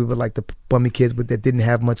York. We were like the bummy kids that didn't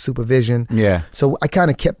have much supervision. Yeah. So I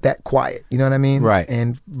kind of kept that quiet, you know what I mean? Right.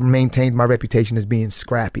 And maintained my reputation as being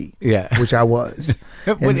scrappy. Yeah. Which I was.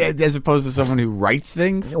 As opposed to someone who writes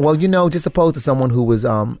things? Well, just opposed to someone who was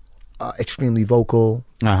extremely vocal,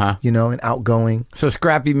 and outgoing. So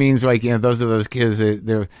scrappy means like, those are those kids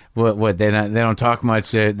that they don't talk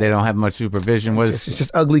much, they don't have much supervision. It's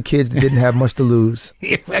just ugly kids that didn't have much to lose.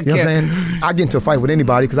 You know what I'm saying? I get into a fight with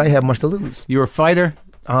anybody because I didn't have much to lose. You were a fighter?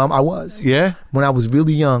 I was. Yeah. When I was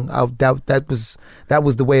really young, that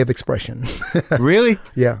was the way of expression. Really?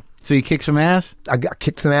 Yeah. So you kicked some ass? I got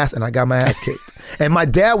kicked some ass and I got my ass kicked. And my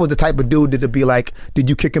dad was the type of dude that'd be like, "Did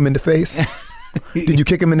you kick him in the face? Did you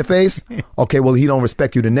kick him in the face? Okay, well, he don't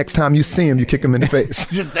respect you. The next time you see him, you kick him in the face."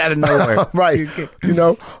 Just out of nowhere. Right.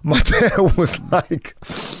 My dad was like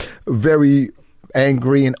very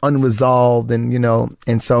angry and unresolved,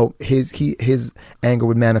 and so his anger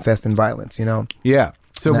would manifest in violence, Yeah.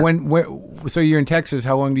 So so you're in Texas.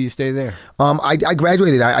 How long do you stay there? I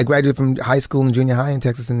graduated. I graduated from high school and junior high in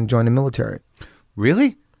Texas and joined the military.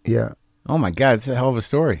 Really? Yeah. Oh my God, it's a hell of a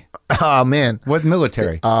story. Oh man. What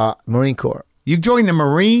military? Marine Corps. You joined the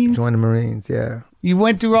Marines? Joined the Marines, yeah. You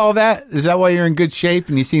went through all that? Is that why you're in good shape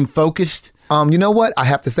and you seem focused? You know what? I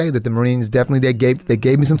have to say that the Marines definitely, they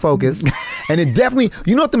gave me some focus. And it definitely,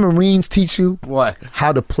 you know what the Marines teach you? What?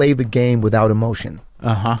 How to play the game without emotion.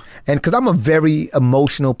 And because I'm a very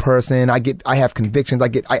emotional person, I have convictions. I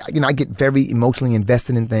get very emotionally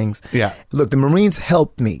invested in things. Yeah. Look, the Marines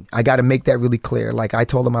helped me. I got to make that really clear. Like I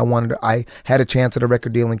told them I had a chance at a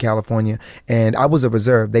record deal in California, and I was a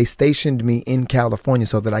reserve. They stationed me in California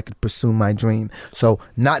so that I could pursue my dream. So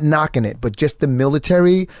not knocking it, but just the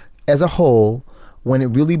military as a whole, when it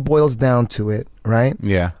really boils down to it, right?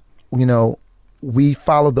 Yeah. You know, we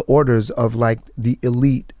follow the orders of like the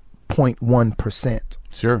elite 0.1%.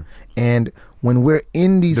 Sure. And when we're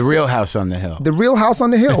in these... The real house on the hill. The real house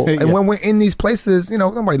on the hill. Yeah. And when we're in these places, you know,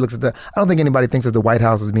 nobody looks at I don't think anybody thinks of the White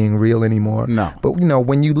House as being real anymore. No. But, you know,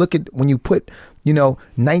 when you put, you know,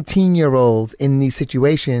 19-year-olds in these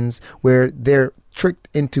situations where they're tricked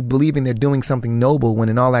into believing they're doing something noble when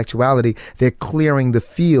in all actuality, they're clearing the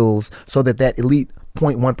fields so that elite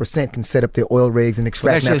 0.1% can set up their oil rigs and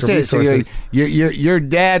extract natural resources. So your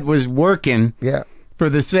dad was working for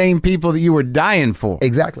the same people that you were dying for.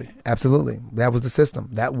 Exactly. Absolutely. That was the system.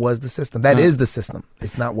 That was the system. That is the system.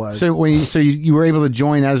 It's not was. So you were able to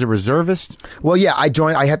join as a reservist? Well, yeah, I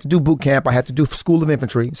joined. I had to do boot camp. I had to do School of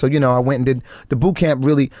Infantry. So, you know, I went and did the boot camp.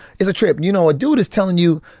 Really, it's a trip. You know, a dude is telling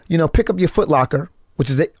you, you know, pick up your Foot Locker, which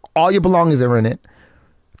is it. All your belongings are in it.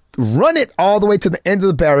 Run it all the way to the end of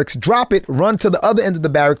the barracks, drop it, run to the other end of the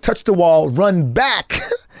barracks, touch the wall, run back,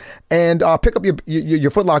 and pick up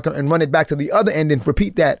your Foot Locker and run it back to the other end and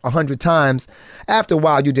repeat that 100 times. After a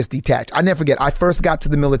while, you just detach. I never forget, I first got to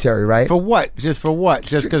the military, right? For what? Just for what?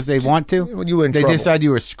 Just because they want to? Well, you were in They trouble. decide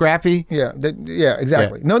you were scrappy? Yeah,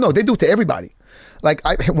 exactly. Yeah. No, they do it to everybody. Like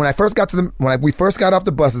when we first got off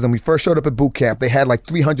the buses and we first showed up at boot camp, they had like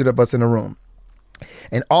 300 of us in a room.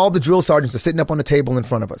 And all the drill sergeants are sitting up on the table in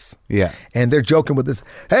front of us. Yeah. And they're joking with us.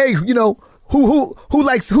 Hey, you know,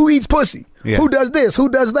 who eats pussy? Yeah. Who does this? Who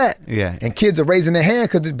does that? Yeah. And kids are raising their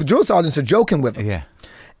hand because the drill sergeants are joking with them. Yeah.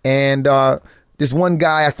 And this one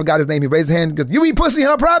guy, I forgot his name, he raised his hand and goes, you eat pussy,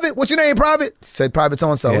 huh, Private? What's your name, Private? Said Private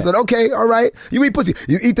so-and-so. Yeah. I said, okay, all right. You eat pussy.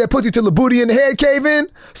 You eat that pussy till the booty and the head cave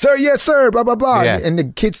in? Sir, yes, sir, blah, blah, blah. Yeah. And the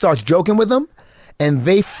kid starts joking with him. And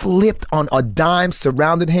they flipped on a dime,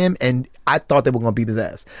 surrounded him, and I thought they were going to beat his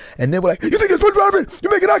ass. And they were like, you think it's fun, Private?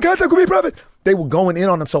 You making eye contact with me, Private? They were going in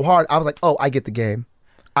on him so hard. I was like, oh, I get the game.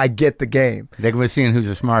 I get the game. They were seeing who's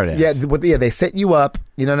a smart ass. Yeah, they set you up,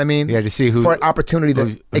 you know what I mean? Yeah, to see who... For an opportunity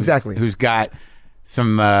to... Exactly. Who's got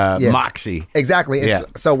some moxie. Exactly. Yeah.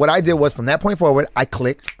 So what I did was from that point forward, I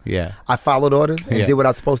clicked. Yeah. I followed orders and did what I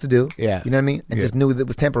was supposed to do. Yeah. You know what I mean? And just knew that it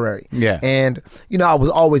was temporary. Yeah. And, you know, I was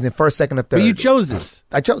always in first, second, or third. But you chose this.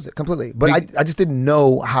 I chose it completely. But I just didn't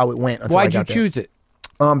know how it went until Why'd I you got there. choose it?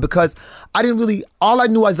 Because I didn't really, all I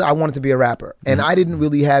knew was I wanted to be a rapper. And I didn't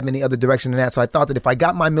really have any other direction than that. So I thought that if I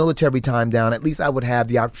got my military time down, at least I would have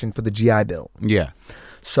the option for the GI Bill. Yeah.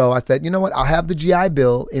 So I said, you know what? I'll have the GI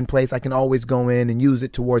Bill in place. I can always go in and use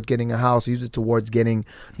it towards getting a house, use it towards getting,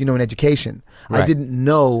 you know, an education. Right. I didn't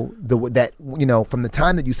know that, you know, from the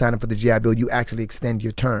time that you sign up for the GI Bill, you actually extend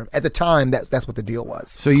your term. At the time, that's what the deal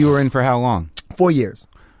was. So you were in for how long? 4 years.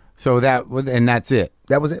 So that's it.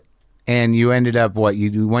 That was it. And you ended up what?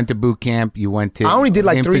 You went to boot camp. You went to. I only did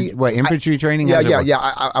like infantry training? Yeah.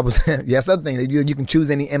 I was. Yeah, that's the other thing. You can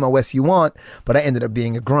choose any MOS you want, but I ended up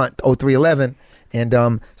being a grunt. 0311.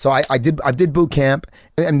 And so I did boot camp,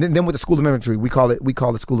 and then with the School of Infantry, we call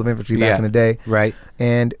it School of Infantry back in the day, right?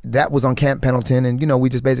 And that was on Camp Pendleton, and you know we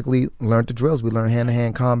just basically learned the drills. We learned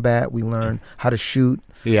hand-to-hand combat. We learned how to shoot.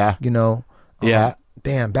 Yeah, you know.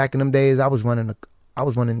 Damn, back in them days, I was running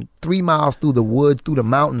 3 miles through the woods, through the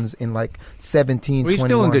mountains in like 17, well, you're 21.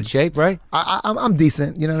 still in good shape, right? I'm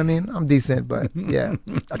decent. You know what I mean? I'm decent, but yeah,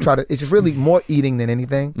 I try to. It's just really more eating than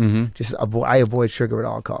anything. Mm-hmm. Just I avoid sugar at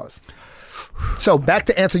all costs. So back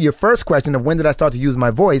to answer your first question of when did I start to use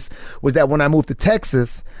my voice, was that when I moved to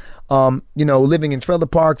Texas, you know, living in trailer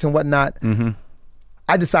parks and whatnot,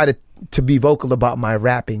 I decided to be vocal about my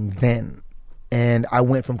rapping then. And I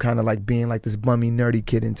went from kind of like being like this bummy, nerdy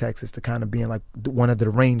kid in Texas to kind of being like one of the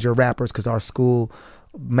Ranger rappers, because our school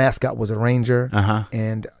mascot was a Ranger.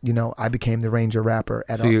 And, you know, I became the Ranger rapper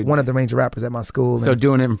at one of the Ranger rappers at my school. So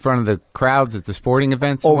doing it in front of the crowds at the sporting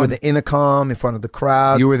events? Over the intercom, in front of the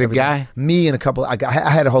crowds. You were the guy? Me and a couple, I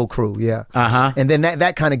had a whole crew, yeah. And then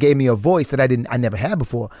that kind of gave me a voice that I never had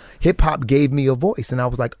before. Hip hop gave me a voice, and I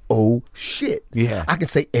was like, oh shit. Yeah. I can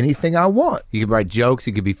say anything I want. You could write jokes,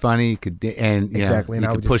 you could be funny, you could, and exactly. You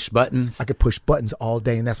could push buttons. I could push buttons all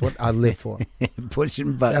day, and that's what I live for.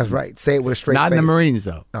 Pushing buttons. That's right. Say it with a straight face. Not in the Marines,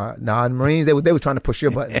 though. Nah, in the Marines, they were trying to push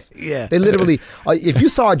your buttons. Yeah. They literally, if you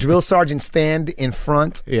saw a drill sergeant stand in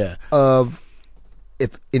front of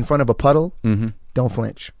a puddle, don't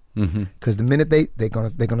flinch. Because the minute they're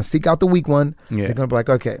gonna seek out the weak one, they're gonna be like,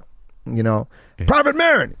 okay, you know. Private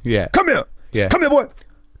Marin, Yeah. come here. Yeah. Come here, boy.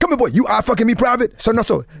 Come here, boy. You are fucking me, Private. So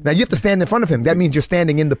now you have to stand in front of him. That means you're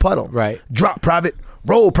standing in the puddle. Right. Drop, Private.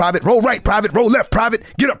 Roll, Private. Roll right, Private. Roll left, Private.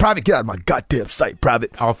 Get up, Private. Get out of my goddamn sight,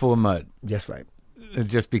 Private. All full of mud. Yes, right.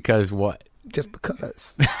 Just because what? Just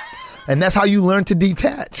because. And that's how you learn to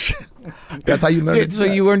detach. That's how you learn to detach. So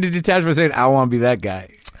you learned to detach by saying, I want to be that guy.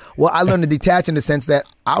 Well, I learned to detach in the sense that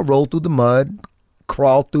I'll roll through the mud,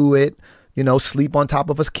 crawl through it, you know, sleep on top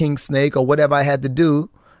of a king snake or whatever I had to do.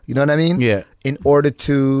 You know what I mean? Yeah. In order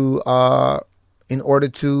to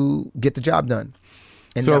get the job done,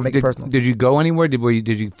 and So not make it personal. did you go anywhere? Did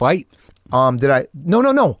you fight? Did I?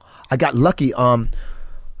 No. I got lucky.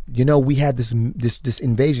 You know, we had this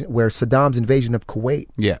invasion where Saddam's invasion of Kuwait.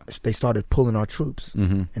 Yeah. They started pulling our troops,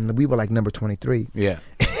 and we were like number 23. Yeah.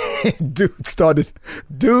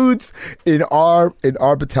 Dudes in our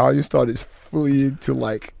battalion started fleeing to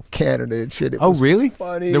like Canada and shit. It Oh, was really?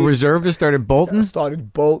 funny. The reservists started bolting?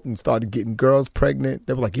 Started getting girls pregnant.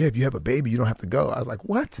 They were like, yeah, if you have a baby, you don't have to go. I was like,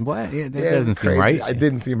 what? What? Yeah, that Yeah, doesn't seem crazy. right. It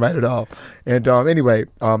didn't seem right at all. And anyway,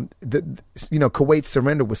 Kuwait's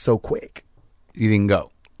surrender was so quick. You didn't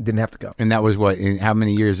go. Didn't have to go. And that was what? How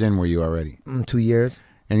many years in were you already? 2 years.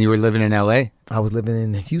 And you were living in L.A.? I was living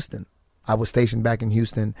in Houston. I was stationed back in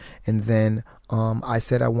Houston. And then I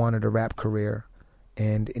said I wanted a rap career.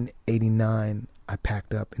 And in 89, I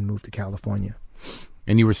packed up and moved to California.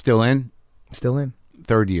 And you were still in? Still in.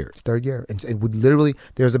 Third year. It's third year. And it would literally,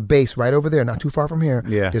 there's a base right over there, not too far from here.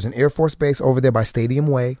 Yeah. There's an Air Force base over there by Stadium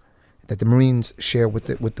Way that the Marines share with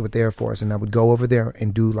the Air Force. And I would go over there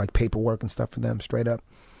and do like paperwork and stuff for them straight up.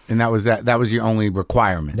 And that was your only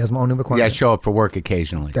requirement? That's my only requirement. Yeah, show up for work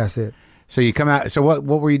occasionally. That's it. So you come out. So what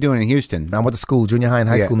were you doing in Houston? I went to school, junior high and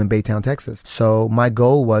high Yeah. school in Baytown, Texas. So my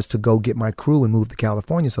goal was to go get my crew and move to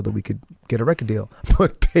California so that we could get a record deal.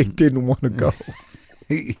 But they didn't want to go.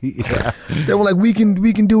 Yeah. They were like, we can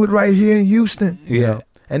do it right here in Houston. You Yeah. know?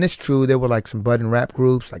 And it's true. There were like some budding rap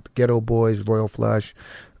groups like the Ghetto Boys, Royal Flush,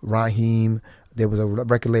 Raheem. There was a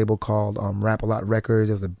record label called Rap A Lot Records.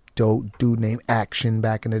 There was a dope dude named Action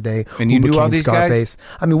back in the day. And you who knew all became these Scarface.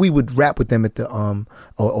 I mean, we would rap with them at the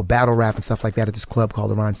or battle rap and stuff like that at this club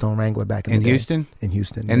called the Rhinestone Wrangler back in the day. Houston? In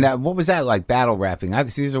Houston. And yeah. what was that like? Battle rapping?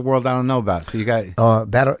 This is a world I don't know about. So you got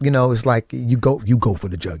Battle, it's like you go for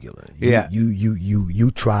the jugular.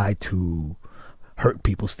 You try to hurt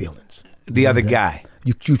people's feelings. the other guy.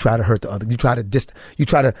 You try to hurt the other. You try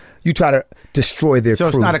to destroy their So crew.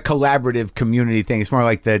 it's not a collaborative community thing. It's more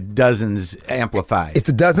like the dozens amplified. It's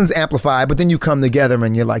the dozens amplified, but then you come together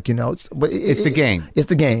and you're like, it's the game. It's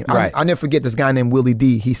the game. Right. I'll never forget this guy named Willie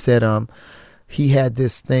D. He said he had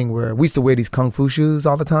this thing where we used to wear these kung fu shoes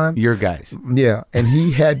all the time. Your guys. Yeah, and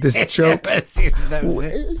he had this joke. That was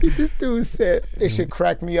it. This dude said, it should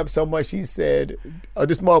crack me up so much. He said,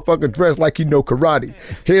 this motherfucker dressed like he know karate.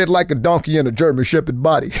 Head like a donkey and a German shepherd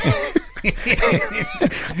body.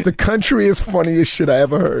 The country is funniest shit I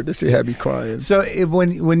ever heard. This shit had me crying. So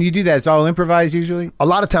when you do that, it's all improvised usually? A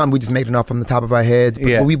lot of time we just made it off from the top of our heads, but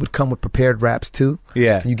Yeah. we would come with prepared raps too.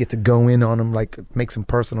 Yeah. So you get to go in on them, like make some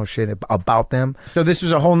personal shit about them. So this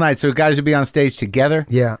was a whole night. So guys would be on stage together?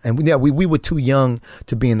 Yeah, and we were too young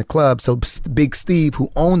to be in the club. So Big Steve,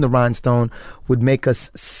 who owned the Rhinestone, would make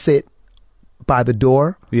us sit by the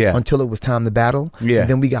door until it was time to battle. Yeah. And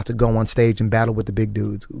then we got to go on stage and battle with the big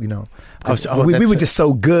dudes, we were just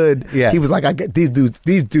so good. Yeah. He was like, I get these dudes.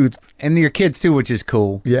 And your kids too, which is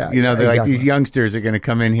cool. Yeah, they're like, exactly. these youngsters are going to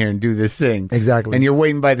come in here and do this thing. Exactly. And you're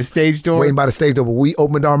waiting by the stage door? Waiting by the stage door, but we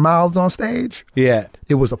opened our mouths on stage. Yeah.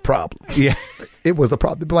 It was a problem. Yeah. It was a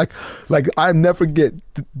problem. Like I never forget.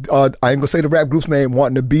 I ain't gonna say the rap group's name,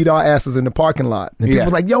 wanting to beat our asses in the parking lot. And people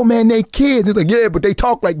were like, "Yo, man, they kids." He's like, "Yeah, but they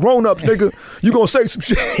talk like grown-ups, nigga. You gonna say some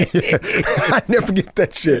shit?" I never forget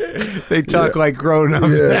that shit. They talk like grown-ups.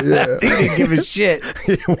 Yeah. They didn't give a shit.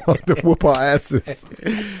 He wanted to whoop our asses.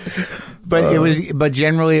 But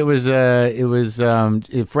generally it was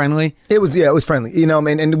friendly. It was friendly,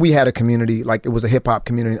 and we had a community, like it was a hip hop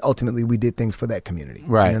community. Ultimately, we did things for that community,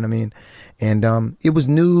 Right. You know what I mean? And it was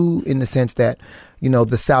new in the sense that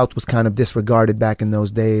the South was kind of disregarded back in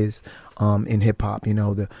those days in hip hop.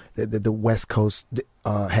 The West Coast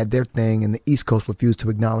had their thing, and the East Coast refused to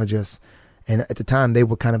acknowledge us. And at the time, they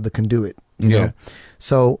were kind of the conduit. You know,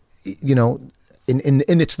 so In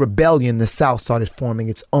its rebellion, the South started forming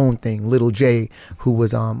its own thing. Little J, who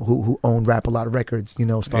was who owned Rap A Lot Records,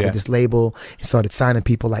 started this label. He started signing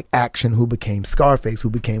people like Action, who became Scarface, who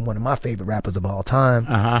became one of my favorite rappers of all time.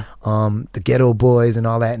 The Ghetto Boys and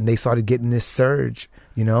all that, and they started getting this surge,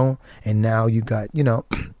 And now you got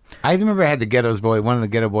I remember I had the Ghetto's Boy, one of the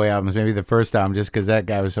Ghetto Boy albums, maybe the first album, just because that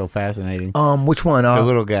guy was so fascinating. Which one? The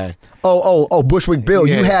little guy. Bushwick Bill.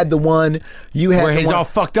 Yeah. You had the one. Where he's all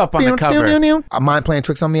fucked up on the cover. Mind Playing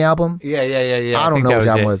Tricks on Me album. Yeah. I don't know what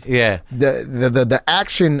album was. Yeah. The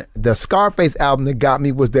action, the Scarface album that got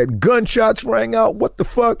me was that gunshots rang out. What the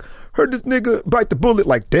fuck? Heard this nigga bite the bullet.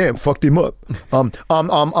 Like, damn, fucked him up.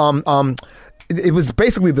 It was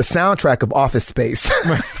basically the soundtrack of Office Space.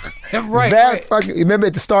 Right. Fucking, remember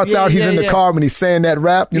it starts out, he's in the car when he's saying that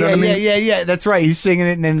rap. You know what I mean? Yeah. That's right. He's singing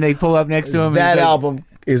it, and then they pull up next to him. That album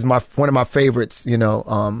is one of my favorites. You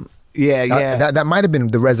know. That might have been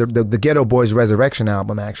the Ghetto Boys Resurrection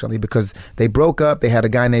album, actually, because they broke up. They had a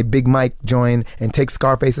guy named Big Mike join and take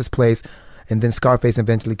Scarface's place. And then Scarface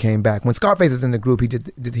eventually came back. When Scarface is in the group, he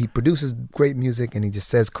produces great music and he just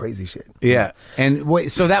says crazy shit. Yeah. And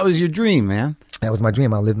so that was your dream, man. That was my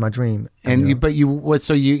dream. I lived my dream. And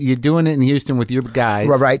you're doing it in Houston with your guys,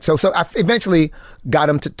 right? So I eventually got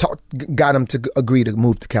him to agree to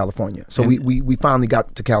move to California. So we finally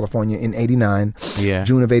got to California in '89,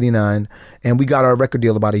 June of '89, and we got our record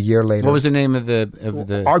deal about a year later. What was the name of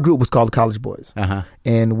the? Our group was called College Boys,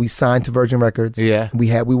 and we signed to Virgin Records. Yeah, we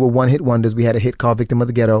were one-hit wonders. We had a hit called "Victim of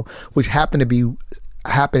the Ghetto," which happened to be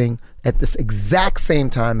happening at this exact same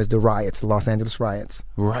time as the riots, the Los Angeles riots.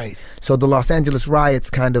 Right. So the Los Angeles riots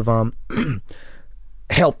kind of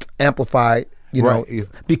helped amplify,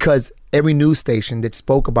 because every news station that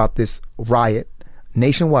spoke about this riot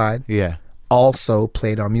nationwide also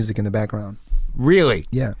played our music in the background. Really?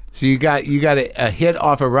 Yeah. So you got a hit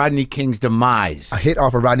off of Rodney King's demise. A hit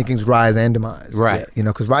off of Rodney King's rise and demise. Right. Yeah,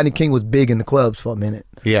 because Rodney King was big in the clubs for a minute.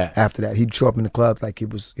 Yeah. After that, he'd show up in the club like he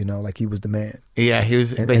was, like he was the man. Yeah, he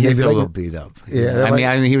was, but he was a little beat up. Yeah. I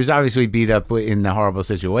mean, he was obviously beat up in the horrible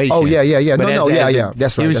situation. Oh yeah. But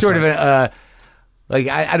That's right. He was sort of I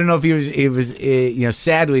don't know if he was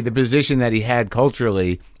sadly the position that he had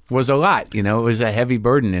culturally was a lot. It was a heavy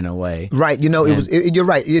burden in a way. Right. You're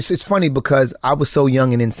right. It's funny because I was so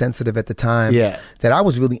young and insensitive at the time that I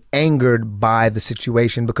was really angered by the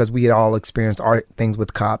situation because we had all experienced our things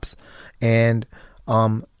with cops. And,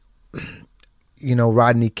 Rodney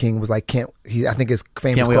King was like, I think his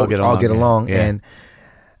famous quote, all get along. Yeah. And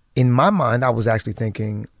in my mind, I was actually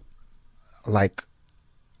thinking like,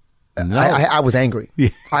 no. I was angry. Yeah.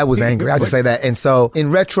 I was angry. I'll just say that. And so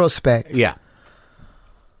in retrospect,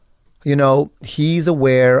 he's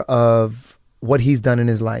aware of what he's done in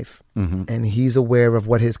his life, and he's aware of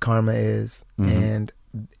what his karma is. And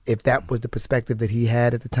if that was the perspective that he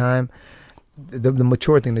had at the time, the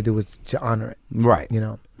mature thing to do was to honor it. Right.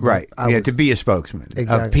 Right. To be a spokesman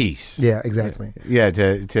of peace. Yeah, exactly. Yeah,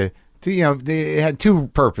 it had two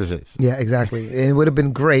purposes. Yeah, exactly. It would have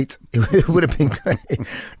been great. It would have been great.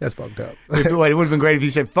 That's fucked up. It would have been great if he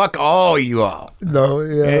said, "Fuck all you all." No,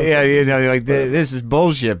 this is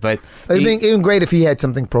bullshit. But it'd been great if he had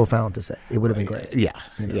something profound to say. It would have been great. Yeah.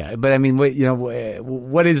 But I mean,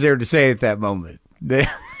 what is there to say at that moment? You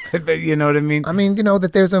know what I mean? I mean,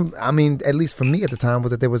 that there's at least for me at the time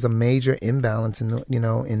was that there was a major imbalance in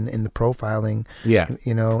the profiling. Yeah.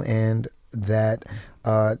 And that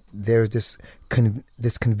there's this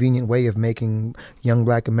convenient way of making young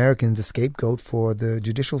black Americans a scapegoat for the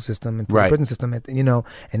judicial system and for the prison system.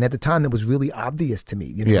 And at the time that was really obvious to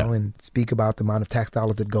me. And speak about the amount of tax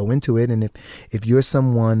dollars that go into it. And if you're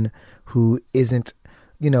someone who isn't,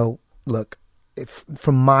 look,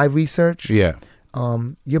 from my research. Yeah.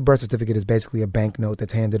 Your birth certificate is basically a banknote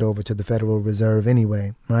that's handed over to the Federal Reserve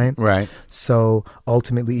anyway, right? Right. So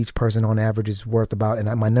ultimately, each person on average is worth about,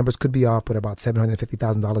 and my numbers could be off, but about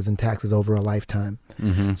 $750,000 in taxes over a lifetime.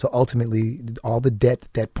 So ultimately, all the debt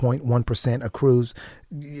that 0.1% accrues,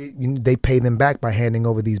 they pay them back by handing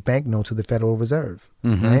over these banknotes to the Federal Reserve,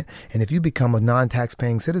 right? And if you become a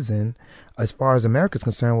non-tax-paying citizen, as far as America's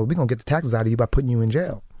concerned, well, we're gonna get the taxes out of you by putting you in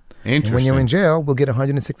jail. And when you're in jail, we'll get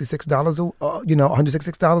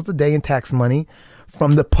 $166 a day in tax money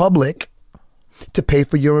from the public to pay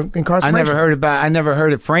for your incarceration. I never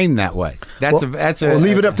heard it framed that way.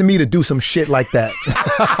 Leave it up to me to do some shit like that.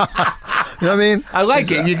 You know what I mean? I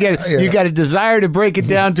like it. You got a desire to break it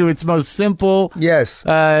down to its most simple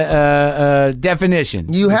definition.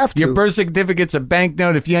 You have to. Your birth certificate's a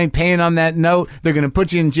banknote. If you ain't paying on that note, they're going to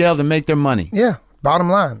put you in jail to make their money. Yeah.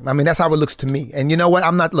 Bottom line. I mean, that's how it looks to me. And you know what?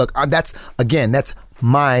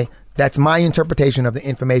 That's my interpretation of the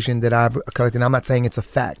information that I've collected. I'm not saying it's a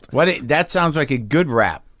fact. That sounds like a good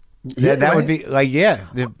rap. Yeah, that would be like,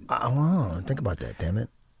 think about that, damn it.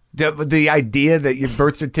 The idea that your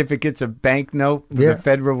birth certificate's a banknote for the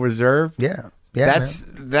Federal Reserve. Yeah. Yeah,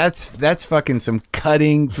 that's fucking some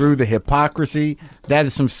cutting through the hypocrisy. That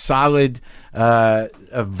is some solid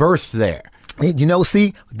verse there. You know,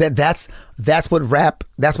 see that's what rap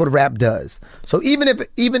does. So even if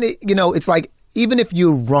it's like even if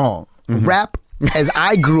you're wrong, rap. As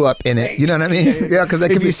I grew up in it, you know what I mean? Yeah, because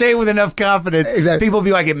if you say it with enough confidence, exactly. People will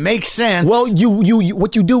be like, "It makes sense." Well, you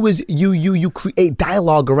what you do is you create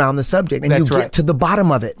dialogue around the subject, and get to the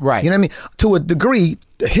bottom of it. Right. You know what I mean? To a degree,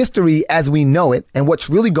 history as we know it, and what's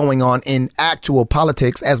really going on in actual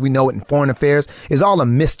politics as we know it in foreign affairs, is all a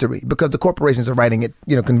mystery because the corporations are writing it,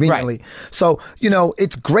 conveniently. Right. So,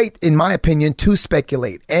 it's great, in my opinion, to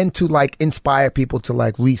speculate and to inspire people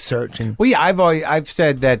to research. And well, yeah, I've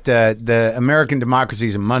said that the American democracy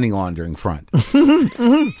is a money laundering front.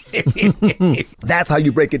 That's how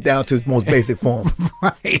you break it down to its most basic form.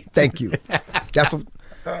 Right. Thank you. That's what.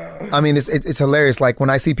 I mean, it's hilarious. Like when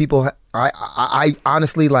I see people, I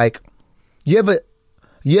honestly you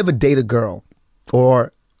ever date a girl,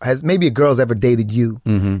 or maybe a girl's ever dated you,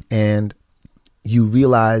 and you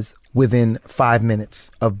realize within 5 minutes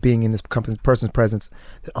of being in this person's presence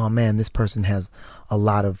that, oh man, this person has a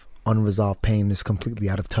lot of unresolved pain, is completely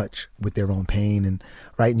out of touch with their own pain, and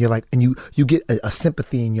you're like, and you get a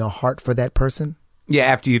sympathy in your heart for that person. Yeah,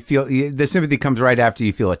 after you feel the sympathy comes right after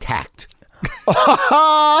you feel attacked.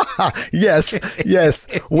 Yes.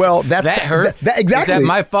 Well, that hurt. Exactly. Is that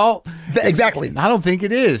my fault? Exactly. I don't think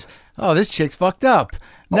it is. Oh, this chick's fucked up.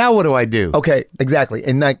 Now what do I do? Okay, exactly.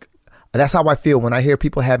 And that's how I feel when I hear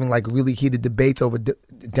people having really heated debates over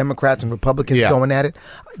Democrats and Republicans going at it.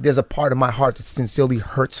 There's a part of my heart that sincerely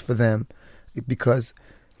hurts for them because,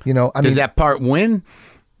 does that part win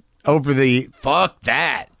over the fuck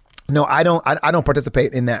that? No, I don't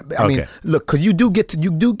participate in that. I mean, look, because we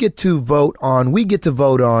get to vote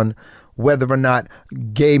on whether or not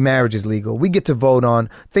gay marriage is legal. We get to vote on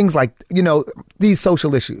things like, these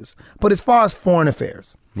social issues. But as far as foreign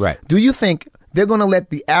affairs, right? Do you think they're going to let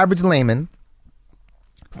the average layman,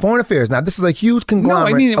 foreign affairs? Now, this is a huge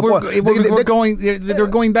conglomerate. No, I mean, they're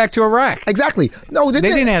going back to Iraq. Exactly. No, they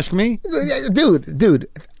didn't ask me, dude.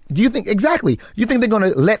 Do you think exactly? You think they're going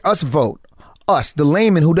to let us vote? Us, the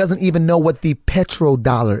layman who doesn't even know what the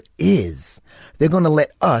petrodollar is. They're going to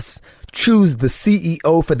let us choose the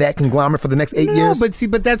CEO for that conglomerate for the next 8 years.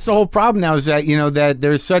 But that's the whole problem now is that, that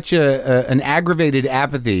there's such an aggravated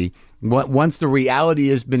apathy once the reality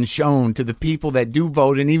has been shown to the people that do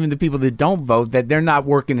vote and even the people that don't vote that they're not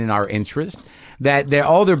working in our interest, that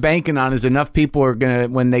all they're banking on is enough people are going to,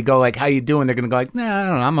 when they go like, how you doing? They're going to go like, nah, I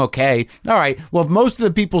don't know, I'm okay. All right. Well, if most of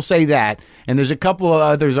the people say that, and there's a couple of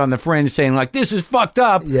others on the fringe saying like, this is fucked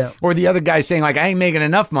up. Yeah. Or the other guy saying like, I ain't making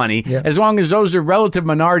enough money. Yeah. As long as those are relative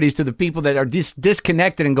minorities to the people that are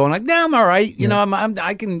disconnected and going like, nah, I'm all right.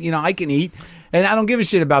 I can eat. And I don't give a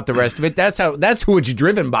shit about the rest of it. That's who it's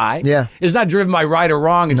driven by. Yeah, it's not driven by right or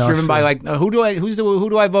wrong. It's driven by like who do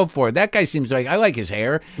I vote for? That guy seems like I like his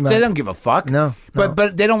hair. So they don't give a fuck. No.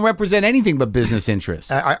 But they don't represent anything but business interests.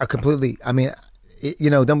 I completely. I mean,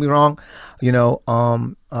 don't be wrong.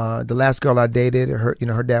 The last girl I dated,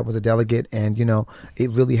 her dad was a delegate, and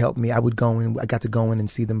it really helped me. I got to go in and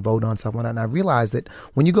see them vote on stuff, and I realized that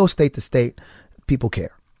when you go state to state, people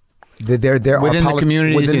care. There within the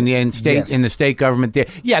communities in the state government.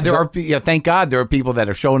 Thank God there are people that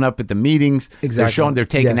are showing up at the meetings. Exactly. They're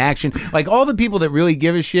taking action. Like all the people that really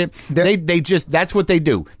give a shit, they just that's what they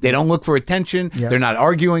do. They don't look for attention. Yeah. They're not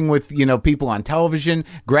arguing with people on television,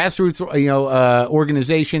 grassroots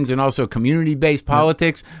organizations, and also community-based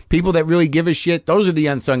politics. People that really give a shit. Those are the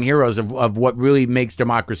unsung heroes of what really makes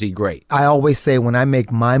democracy great. I always say when I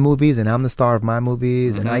make my movies and I'm the star of my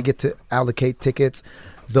movies and I get to allocate tickets,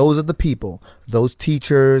 those are the people, those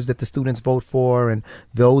teachers that the students vote for, and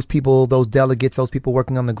those people, those delegates, those people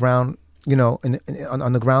working on the ground,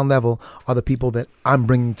 on the ground level are the people that I'm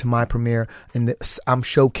bringing to my premiere, and that I'm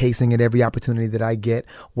showcasing at every opportunity that I get,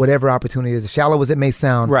 whatever opportunity is, as shallow as it may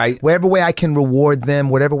sound, right? Whatever way I can reward them,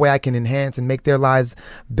 whatever way I can enhance and make their lives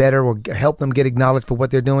better or help them get acknowledged for what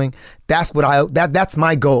they're doing. That's what that's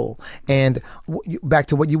my goal. And back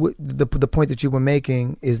to what the point that you were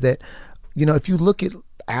making is that, if you look at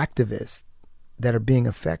activists that are being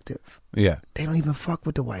effective, they don't even fuck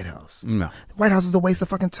with the White House. No. The White House is a waste of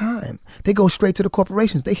fucking time. They go straight to the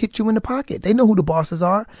corporations. They hit you in the pocket. They know who the bosses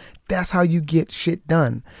are. That's how you get shit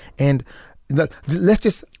done. And let's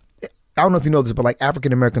just, I don't know if you know this, but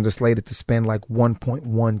African Americans are slated to spend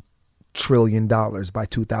 $1.1 trillion by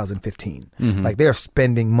 2015. Mm-hmm. They're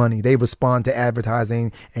spending money. They respond to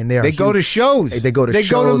advertising, and they go to shows. They go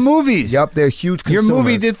to movies. Yep, they're huge consumers. Your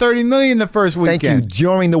movie did $30 million the first weekend. Thank you.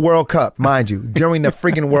 During the World Cup, mind you, during the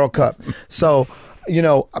freaking World Cup. So you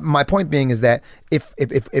know, my point being is that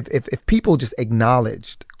if people just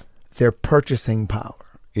acknowledged their purchasing power,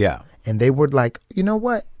 Yeah. and they were like, you know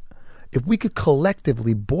what, if we could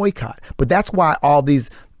collectively boycott, but that's why all this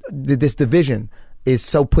division is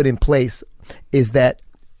so put in place, is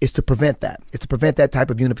to prevent that. It's to prevent that type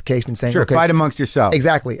of unification, saying, Sure, okay, fight amongst yourselves.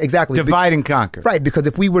 Exactly. Divide and conquer. Right, because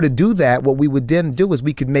if we were to do that, what we would then do is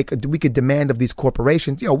we could demand of these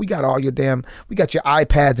corporations, we got all your we got your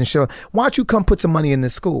iPads and shit. Why don't you come put some money in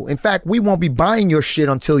this school? In fact, we won't be buying your shit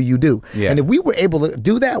until you do. Yeah. And if we were able to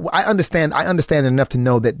do that, I understand enough to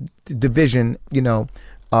know that division,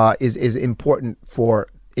 is important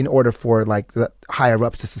in order for like the higher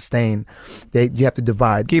ups to sustain. You have to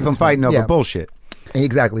divide. Keep them fighting over bullshit.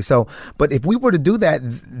 Exactly. So, but if we were to do that,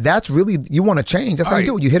 that's really, you want to change. That's how you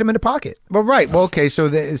do it. You hit them in the pocket. Well, right. Well, okay. So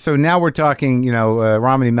now we're talking,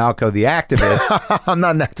 Romany Malco, the activist. I'm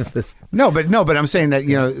not an activist. No, but I'm saying that,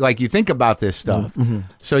 like you think about this stuff. Mm-hmm.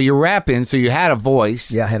 So you're rapping. So you had a voice.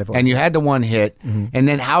 Yeah, I had a voice. And you had the one hit. Mm-hmm. And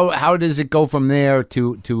then how does it go from there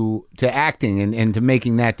to acting and to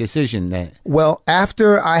making that decision then? Well,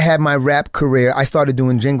 after I had my rap career, I started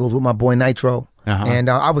doing jingles with my boy Nitro. Uh-huh. And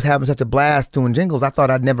I was having such a blast doing jingles. I thought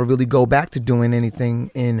I'd never really go back to doing anything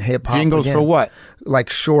in hip hop. Jingles again. For what? Like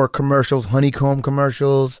Shure commercials, Honeycomb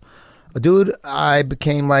commercials. Dude, I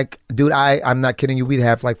became like, I'm not kidding you. We'd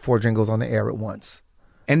have like 4 jingles on the air at once.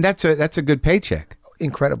 And that's a good paycheck.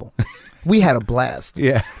 Incredible. We had a blast.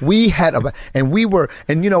 Yeah. We had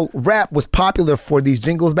rap was popular for these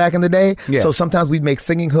jingles back in the day. Yeah. So sometimes we'd make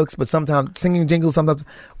singing hooks, but sometimes singing jingles, sometimes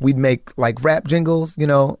we'd make like rap jingles,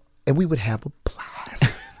 and we would have a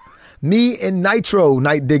blast. Me and Nitro,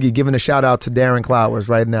 Night Diggy, giving a shout out to Darren Clowers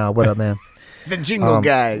right now. What up, man? The jingle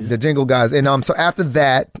guys. The jingle guys. And so after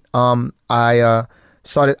that, I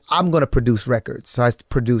started, I'm going to produce records. So I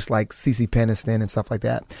produced like CeCe Peniston and stuff like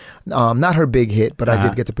that. Not her big hit, but I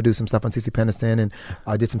did get to produce some stuff on CeCe Peniston, and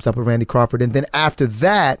I did some stuff with Randy Crawford. And then after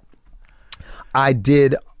that, I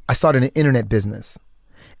started an internet business.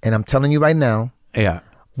 And I'm telling you right now. Yeah.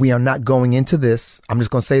 We are not going into this. I'm just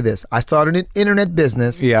going to say this. I started an internet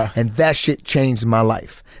business, and that shit changed my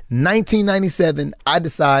life. 1997, I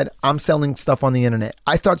decide I'm selling stuff on the internet.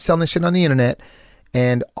 I start selling shit on the internet,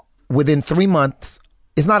 and within 3 months,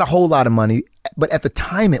 it's not a whole lot of money, but at the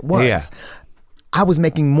time it was. Yeah. I was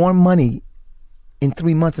making more money in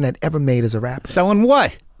 3 months than I'd ever made as a rapper. Selling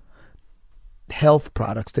what? Health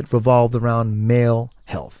products that revolved around male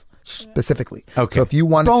health. Specifically. Okay. So if you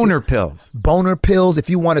wanted boner pills, if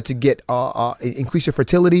you wanted to get increase your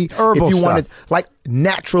fertility, herbal if you stuff. wanted like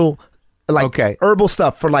natural, like herbal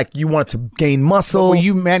stuff for like you wanted to gain muscle. Were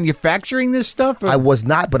you manufacturing this stuff? Or? I was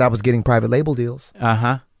not, but I was getting private label deals.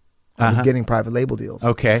 Uh-huh. I was getting private label deals.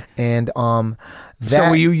 Okay. And so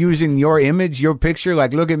were you using your image, your picture?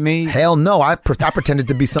 Like, look at me. Hell no. I pretended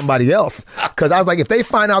to be somebody else. Because I was like, if they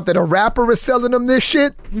find out that a rapper is selling them this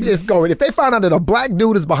shit, it's going. If they find out that a black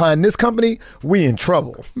dude is behind this company, we in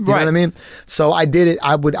trouble. You know what I mean? So I did it.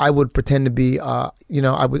 I would pretend to be,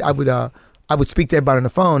 I would speak to everybody on the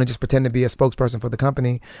phone and just pretend to be a spokesperson for the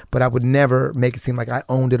company, but I would never make it seem like I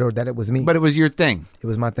owned it or that it was me. But it was your thing. It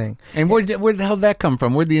was my thing. And where the hell did that come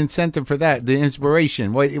from? Where'd the incentive for that? The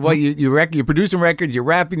inspiration? You're producing records, you're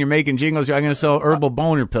rapping, you're making jingles. I'm going to sell herbal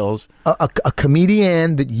boner pills. A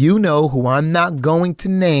comedian that who I'm not going to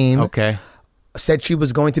name, said she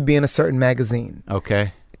was going to be in a certain magazine.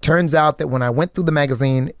 Okay. It turns out that when I went through the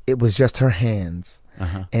magazine, it was just her hands,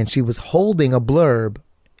 and she was holding a blurb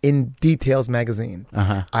in Details magazine.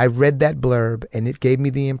 I read that blurb and it gave me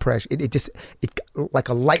the impression, it like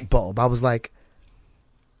a light bulb. I was like,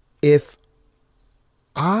 if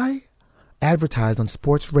I advertised on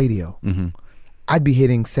sports radio, I'd be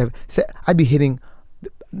hitting 99%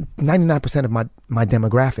 of my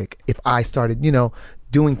demographic if I started,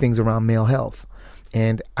 doing things around male health.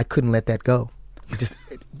 And I couldn't let that go.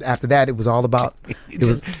 After that, it was all about.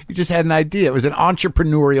 You just had an idea. It was an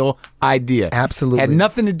entrepreneurial idea. Absolutely, had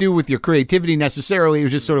nothing to do with your creativity necessarily. It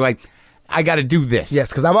was just sort of like, I got to do this. Yes,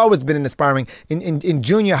 because I've always been an aspiring. In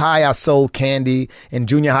junior high, I sold candy. In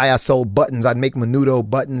junior high, I sold buttons. I'd make Menudo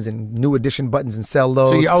buttons and New Edition buttons and sell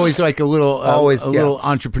those. So you're always like a little little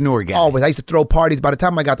entrepreneur guy. Always. I used to throw parties. By the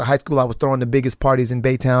time I got to high school, I was throwing the biggest parties in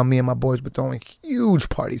Baytown. Me and my boys were throwing huge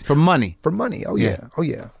parties. For money? For money. Oh, yeah. Oh,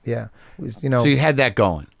 yeah. Yeah. It was, So you had that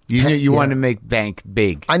going. You knew you wanted to make bank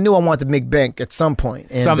big. I knew I wanted to make bank at some point.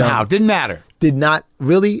 And, somehow. Didn't matter. Did not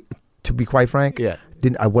really, to be quite frank. Yeah.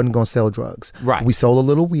 I wasn't going to sell drugs. Right. We sold a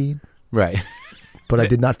little weed. Right. But I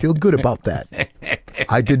did not feel good about that.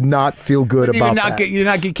 I did not feel good about that.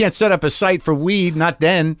 You can't set up a site for weed, not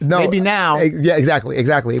then. No, maybe now. Yeah,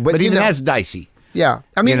 exactly. But even that's dicey. Yeah.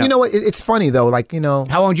 I mean, you know what? It's funny though. Like,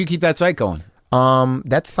 How long did you keep that site going?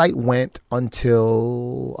 That site went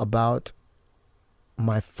until about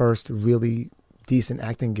my first really decent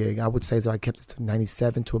acting gig. I would say that I kept it from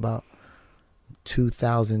 97 to about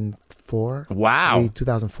 2004. Wow.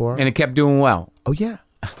 2004. And it kept doing well. Oh yeah.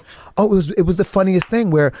 Oh, it was the funniest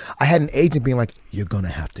thing where I had an agent being like, "You're gonna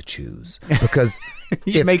have to choose because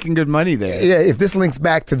you're making good money there." Yeah, if this links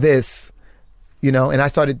back to this, and I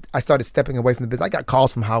started stepping away from the business. I got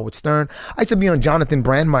calls from Howard Stern. I used to be on Jonathan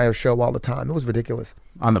Brandmeier's show all the time. It was ridiculous.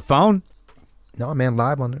 On the phone? No, man,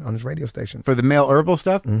 live on his radio station for the male herbal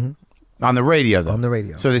stuff. Mm-hmm. On the radio, though. On the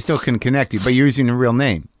radio, so they still can connect you, but you're using a real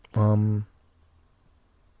name.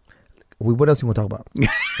 What else do you want to talk about?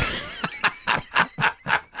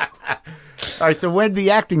 All right, so when did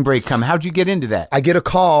the acting break come? How'd you get into that? I get a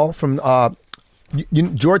call from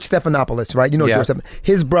George Stephanopoulos, right? George Stephanopoulos.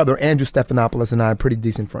 His brother, Andrew Stephanopoulos, and I are pretty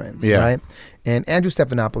decent friends, right? And Andrew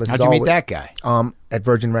Stephanopoulos How'd you meet that guy? At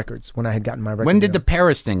Virgin Records, when I had gotten my record. When did the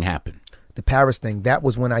Paris thing happen? The Paris thing, that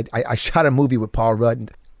was when I shot a movie with Paul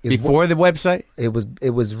Rudd. Before the website? It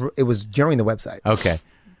was during the website. Okay.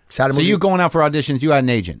 Shot a movie. So you going out for auditions, you had an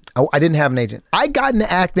agent? Oh, I didn't have an agent. I got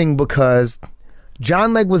into acting because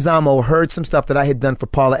John Leguizamo heard some stuff that I had done for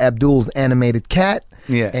Paula Abdul's animated Cat.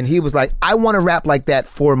 Yeah. And he was like, I want to rap like that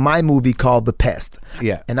for my movie called The Pest.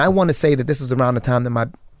 Yeah. And I want to say that this was around the time that my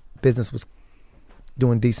business was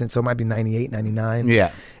doing decent. So it might be 98, 99.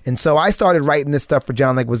 Yeah. And so I started writing this stuff for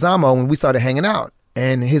John Leguizamo when we started hanging out.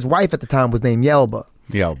 And his wife at the time was named Yelba.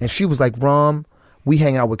 Yelba. And she was like, Rom, we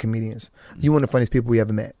hang out with comedians. You one of the funniest people we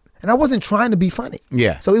ever met. And I wasn't trying to be funny.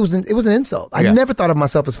 Yeah. So it was an insult. I never thought of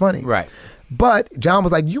myself as funny. Right. But John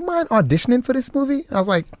was like, you mind auditioning for this movie? And I was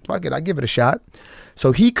like, fuck it, I'll give it a shot.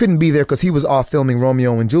 So he couldn't be there because he was off filming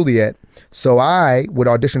Romeo and Juliet. So I would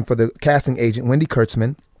audition for the casting agent, Wendy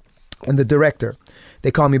Kurtzman, and the director.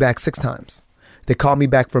 They called me back 6 times. They called me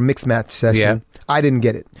back for a mixed match session. Yeah. I didn't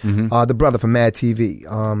get it. Mm-hmm. The brother from Mad TV,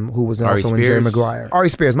 who was also in Jerry Maguire. Ari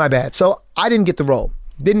Spears, my bad. So I didn't get the role.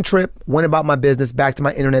 Didn't trip, went about my business, back to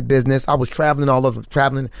my internet business. I was traveling all over,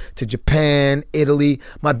 traveling to Japan, Italy.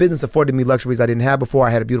 My business afforded me luxuries I didn't have before.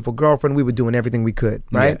 I had a beautiful girlfriend. We were doing everything we could,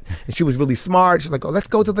 right? Yeah. And she was really smart. She's like, oh, let's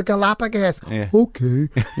go to the Galapagos. Yeah. Okay,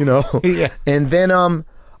 Yeah. And then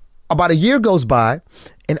about a year goes by,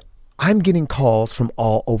 and I'm getting calls from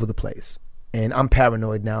all over the place. And I'm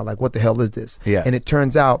paranoid now, like, what the hell is this? Yeah. And it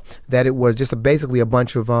turns out that it was just basically a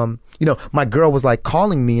bunch of, my girl was like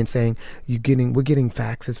calling me and saying, we're getting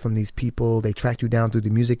faxes from these people. They tracked you down through the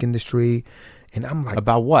music industry. And I'm like,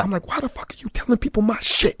 about what? I'm like, why the fuck are you telling people my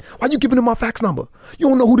shit? Why are you giving them my fax number? You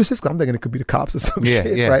don't know who this is. I'm thinking it could be the cops or some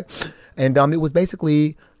shit, right? And it was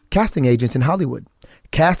basically casting agents in Hollywood.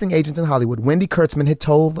 Wendy Kurtzman had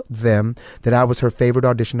told them that I was her favorite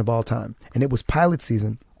audition of all time. And it was pilot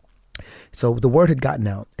season. So the word had gotten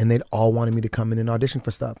out and they'd all wanted me to come in and audition for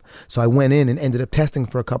stuff. So I went in and ended up testing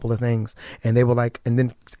for a couple of things. And they were like, and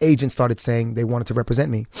then agents started saying they wanted to represent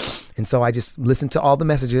me. And so I just listened to all the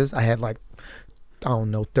messages. I had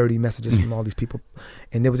 30 messages from all these people.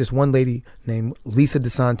 And there was this one lady named Lisa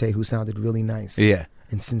DeSante who sounded really nice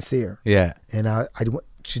and sincere. Yeah. And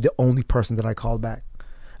she's the only person that I called back.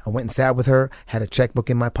 I went and sat with her, had a checkbook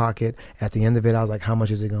in my pocket. At the end of it, I was like, how much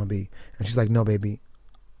is it going to be? And she's like, no, baby,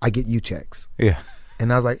 I get you checks. Yeah.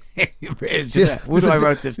 And I was like, who do I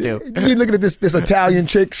wrote this to? You looking at this Italian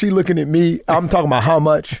chick, she looking at me. I'm talking about how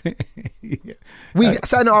much. We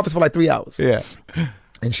sat in the office for like 3 hours. Yeah.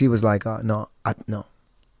 And she was like, no.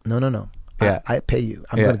 Yeah. I pay you.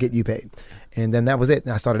 I'm going to get you paid. And then that was it.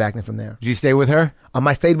 And I started acting from there. Did you stay with her?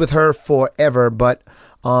 I stayed with her forever, but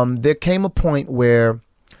there came a point where,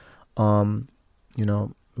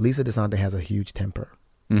 Lisa DeSante has a huge temper.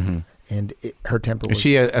 Mm-hmm. And her temper was... Is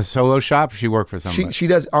she a solo shop? Or she work for somebody? She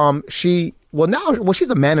does. She's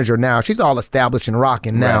a manager now. She's all established and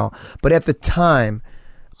rocking now. Right. But at the time,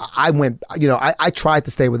 I went, I tried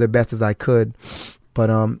to stay with her best as I could. But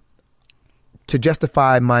to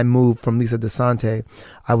justify my move from Lisa DeSante,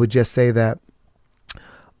 I would just say that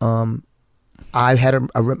I had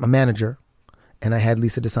a manager and I had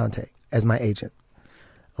Lisa DeSante as my agent.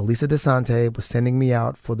 Lisa DeSante was sending me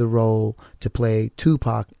out for the role to play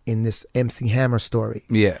Tupac in this MC Hammer story.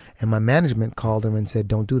 Yeah. And my management called her and said,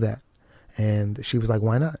 don't do that. And she was like,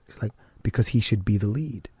 why not? She's like, because he should be the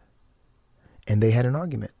lead. And they had an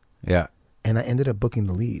argument. Yeah. And I ended up booking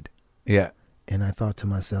the lead. Yeah. And I thought to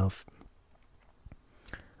myself,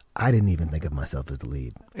 I didn't even think of myself as the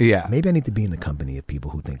lead. Yeah. Maybe I need to be in the company of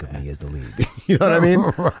people who think of me as the lead. You know what I mean?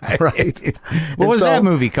 Right. What was that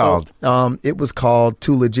movie called? It was called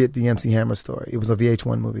Too Legit, the MC Hammer story. It was a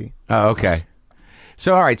VH1 movie. Oh, okay.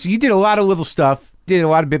 So, all right. So you did a lot of little stuff. Did a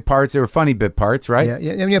lot of bit parts. They were funny bit parts, right?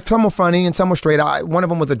 Yeah. Some were funny and some were straight. One of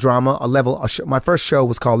them was a drama, my first show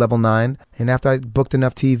was called Level 9. And after I booked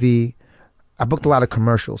enough TV, I booked a lot of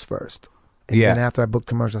commercials first. And then after I booked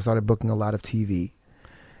commercials, I started booking a lot of TV.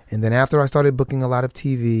 And then after I started booking a lot of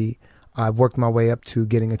TV, I worked my way up to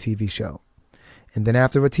getting a TV show. And then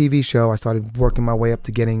after a TV show, I started working my way up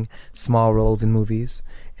to getting small roles in movies,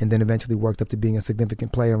 and then eventually worked up to being a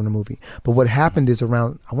significant player in a movie. But what happened is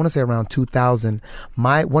around 2000,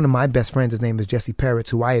 one of my best friends, his name is Jesse Peretz,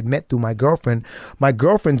 who I had met through my girlfriend. My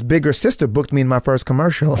girlfriend's bigger sister booked me in my first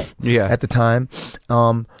commercial at the time.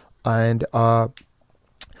 I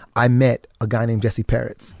met a guy named Jesse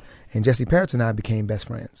Peretz. And Jesse Peretz and I became best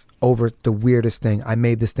friends over the weirdest thing. I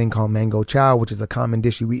made this thing called mango chow, which is a common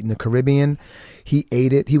dish you eat in the Caribbean. He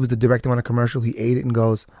ate it. He was the director on a commercial. He ate it and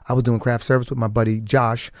goes, I was doing craft service with my buddy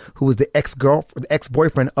Josh, who was the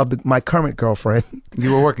ex-boyfriend of my current girlfriend.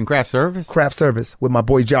 You were working craft service? Craft service with my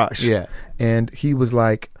boy Josh. Yeah. And he was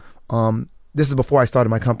like, this is before I started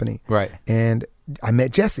my company. Right. And I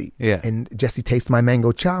met Jesse. Yeah. And Jesse tasted my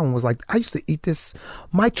mango chow and was like, I used to eat this.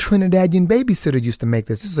 My Trinidadian babysitter used to make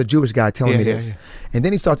this. This is a Jewish guy telling me this. Yeah. And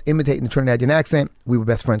then he starts imitating the Trinidadian accent. We were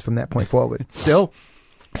best friends from that point forward. Still.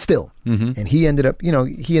 Mm-hmm. And he ended up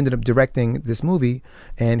directing this movie,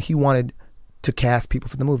 and he wanted to cast people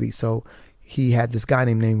for the movie. So he had this guy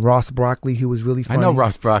named Ross Broccoli, who was really funny. I know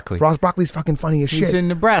Ross Broccoli. Ross Broccoli's fucking funny as shit. He's in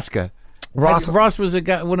Nebraska. Ross was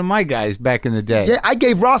one of my guys back in the day. Yeah, I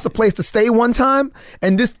gave Ross a place to stay one time,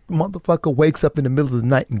 and this motherfucker wakes up in the middle of the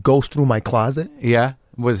night and goes through my closet. Yeah?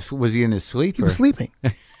 Was he in his sleep? He was sleeping.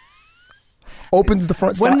 Opens the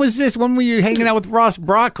front. When was this? When were you hanging out with Ross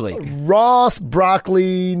Broccoli? Ross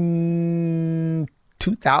Broccoli,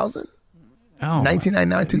 2000? Oh,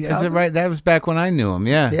 1999, 2000. Is it right? That was back when I knew him.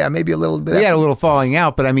 Yeah. Yeah, maybe a little bit. We had a little falling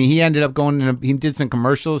out, but I mean, he ended up he did some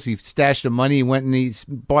commercials. He stashed the money. He went and he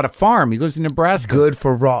bought a farm. He lives in Nebraska. Good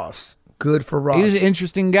for Ross. He was an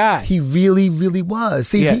interesting guy. He really, really was.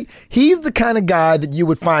 See, he's the kind of guy that you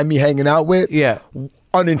would find me hanging out with. Yeah.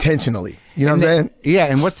 Unintentionally. You know what I'm saying? Yeah.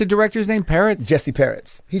 And what's the director's name? Peretz? Jesse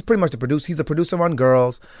Peretz. He's pretty much the producer. He's a producer on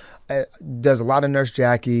Girls. Does a lot of Nurse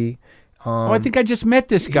Jackie. I think I just met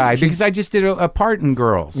this guy because I just did a part in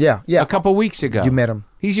Girls. Yeah. A couple weeks ago. You met him.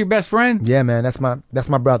 He's your best friend? Yeah, man. That's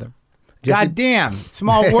my brother. God damn.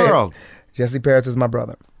 Small world. Jesse Peretz is my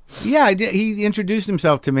brother. Yeah, he introduced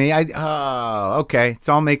himself to me. Okay. It's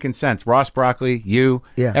all making sense. Ross Broccoli, you.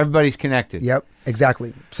 Yeah. Everybody's connected. Yep,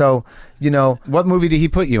 exactly. So, what movie did he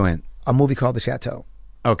put you in? A movie called The Chateau.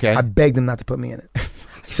 Okay. I begged him not to put me in it.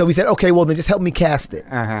 So we said, okay, well, then just help me cast it.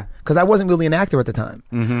 Because I wasn't really an actor at the time.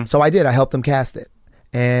 Mm-hmm. So I did. I helped him cast it.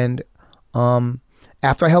 And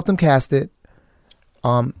after I helped him cast it,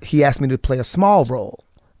 he asked me to play a small role.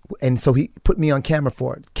 And so he put me on camera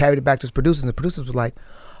for it, carried it back to his producers. And the producers were like,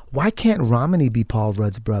 why can't Romany be Paul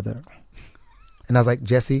Rudd's brother? And I was like,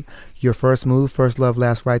 Jesse, your first move, First Love,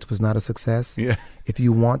 Last Rites, was not a success. Yeah. If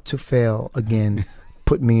you want to fail again,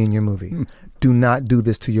 put me in your movie. Do not do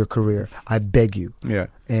this to your career. I beg you. Yeah.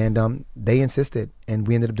 And they insisted, and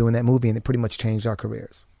we ended up doing that movie, and it pretty much changed our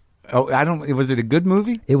careers. Oh, was it a good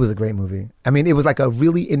movie? It was a great movie. I mean, it was like a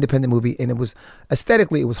really independent movie, and it was,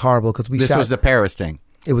 aesthetically, it was horrible because This was the Paris thing.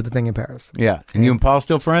 It was the thing in Paris. Yeah. And you and Paul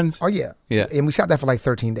still friends? Oh, yeah. Yeah. And we shot that for like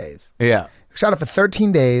 13 days. Yeah. We shot it for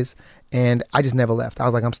 13 days, and I just never left. I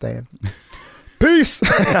was like, I'm staying. Peace.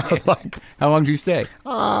 I was like, how long did you stay?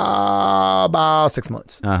 About 6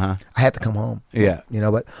 months. I had to come home. Yeah.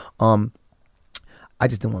 But I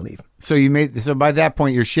just didn't want to leave. So by that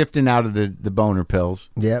point you're shifting out of the boner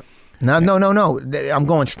pills. Yep. No. I'm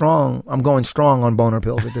going strong. I'm going strong on boner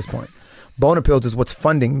pills at this point. Boner pills is what's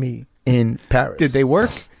funding me in Paris. Did they work?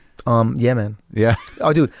 Yeah, man. Yeah.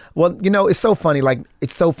 Oh, dude. Well, it's so funny. Like,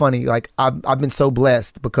 I've been so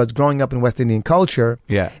blessed because growing up in West Indian culture,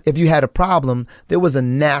 yeah, if you had a problem, there was a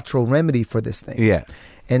natural remedy for this thing. Yeah.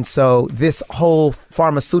 And so this whole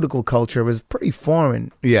pharmaceutical culture was pretty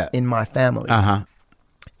foreign. Yeah. In my family.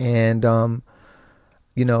 And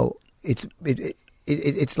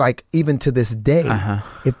it's like even to this day,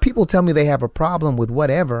 if people tell me they have a problem with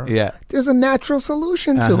whatever, yeah, there's a natural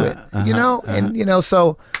solution to it. And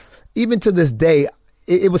so even to this day,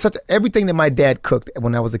 it was everything that my dad cooked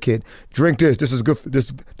when I was a kid. Drink this. This is good.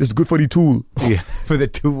 This is good for the tool. Yeah, for the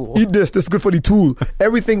tool. Eat this. This is good for the tool.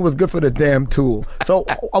 Everything was good for the damn tool. So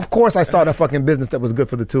of course I started a fucking business that was good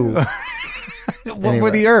for the tool. What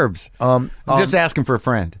were the herbs? Just asking for a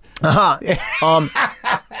friend. Now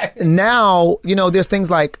there's things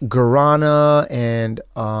like guarana and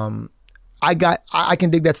I can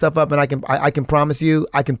dig that stuff up, and I can promise you,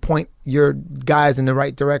 I can point your guys in the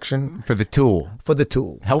right direction For the tool.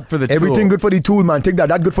 Help for the tool. Everything good for the tool, man. Take that.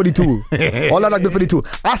 That's good for the tool. All that good for the tool.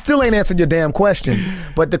 I still ain't answered your damn question.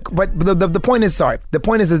 But the point is, the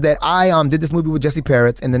point is that I did this movie with Jesse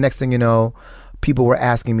Peretz, and the next thing you know, people were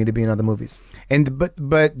asking me to be in other movies. And but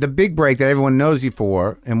the big break that everyone knows you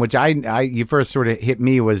for, and which you first sort of hit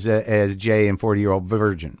me, was as Jay in 40-Year-Old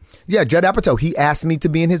Virgin. Yeah, Judd Apatow. He asked me to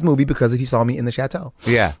be in his movie because he saw me in the chateau.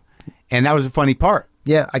 Yeah, and that was a funny part.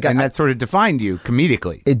 Yeah, that sort of defined you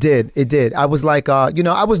comedically. It did. I was like, I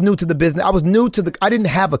was new to the business. I didn't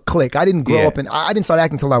have a clique. I didn't grow up, and I didn't start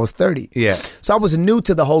acting until I was 30. Yeah. So I was new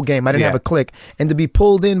to the whole game. I didn't have a clique, and to be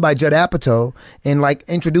pulled in by Judd Apatow and like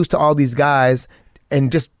introduced to all these guys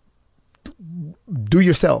and just do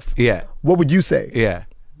yourself. Yeah. What would you say? Yeah.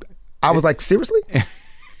 I was like, seriously?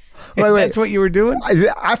 Wait, that's what you were doing?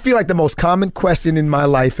 I feel like the most common question in my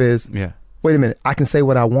life is, wait a minute, I can say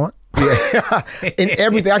what I want? Yeah. In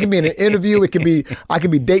everything. I can be in an interview. I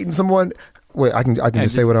can be dating someone. Wait, I can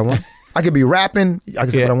just say what I want. I could be rapping. I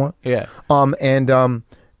can say what I want. Yeah.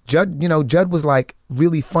 Judd was like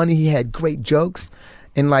really funny. He had great jokes.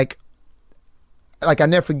 And like I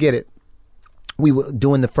never forget it. We were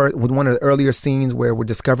doing one of the earlier scenes where we're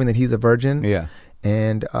discovering that he's a virgin. Yeah.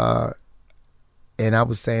 And I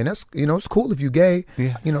was saying, that's, it's cool if you're gay.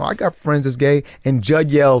 Yeah. I got friends that's gay. And Judd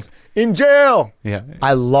yells, in jail. Yeah.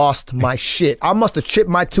 I lost my shit. I must have chipped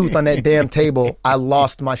my tooth on that damn table. I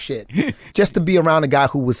lost my shit. Just to be around a guy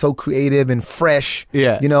who was so creative and fresh.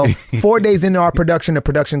 Yeah. 4 days into our production, the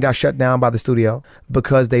production got shut down by the studio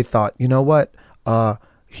because they thought, you know what?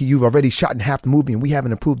 You've already shot in half the movie and we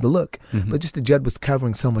haven't improved the look. Mm-hmm. But just the Judd was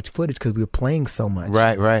covering so much footage because we were playing so much.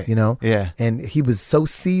 Right. Yeah. And he was so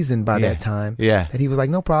seasoned by that time that he was like,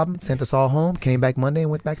 no problem. Sent us all home, came back Monday and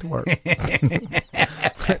went back to work.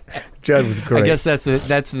 Judd was great. I guess that's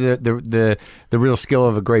the real skill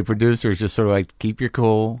of a great producer, is just sort of like keep your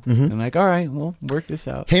cool and like, all right, we'll work this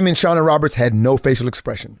out. Him and Shauna Roberts had no facial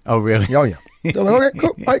expression. Oh, really? Oh, yeah. So like, okay,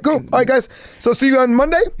 cool. All right, cool. All right, guys. So see you on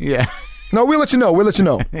Monday? Yeah. No, we'll let you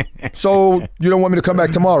know. So you don't want me to come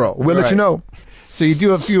back tomorrow? We'll let you know. So you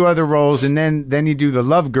do a few other roles, and then you do The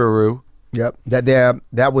Love Guru. Yep.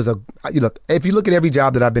 That was if you look at every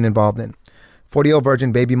job that I've been involved in, 40-Year-Old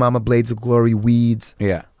Virgin, Baby Mama, Blades of Glory, Weeds.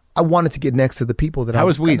 Yeah. I wanted to get next to the people that I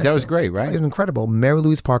was Weeds. That was great, right? It was incredible. Mary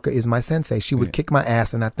Louise Parker is my sensei. She would kick my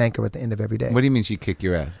ass, and I thank her at the end of every day. What do you mean she kicked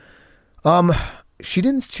your ass? She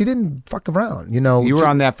didn't fuck around, You were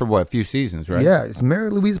on that for what, a few seasons, right? Yeah,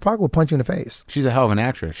 Mary Louise Parker will punch you in the face. She's a hell of an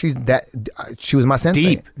actress. She was my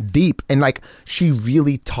sensei. Deep. And like, she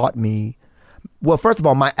really taught me. Well, first of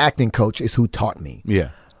all, my acting coach is who taught me. Yeah.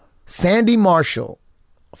 Sandy Marshall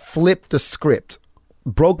flipped the script,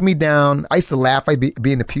 broke me down. I used to laugh. I'd be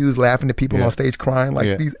in the pews laughing at people on stage crying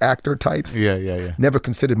like these actor types. Yeah. Never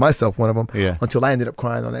considered myself one of them until I ended up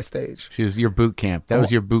crying on that stage. She was your boot camp. That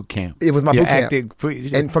was your boot camp. It was my boot camp.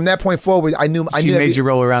 And from that point forward, I knew she made you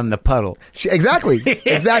roll around in the puddle. Exactly.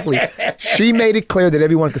 She made it clear that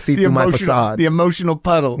everyone could see through my facade. The emotional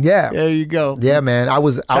puddle. Yeah. There you go. Yeah, man.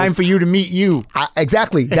 Time for you to meet you.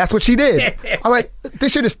 Exactly. That's what she did. I'm like,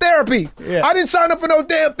 this shit is therapy. Yeah. I didn't sign up for no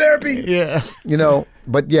damn therapy. Yeah.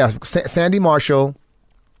 But yeah, Sandy Marshall,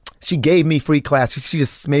 she gave me free class. She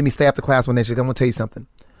just made me stay after class one day. She's like, I'm going to tell you something.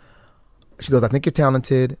 She goes, I think you're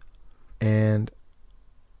talented. And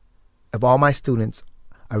of all my students,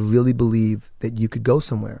 I really believe that you could go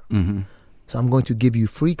somewhere. Mm-hmm. So I'm going to give you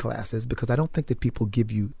free classes because I don't think that people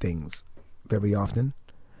give you things very often.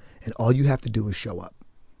 And all you have to do is show up.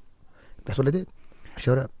 That's what I did. I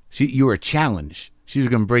showed up. You were a challenge. She was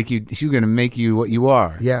going to break you. She was going to make you what you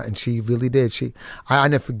are. Yeah, and she really did. I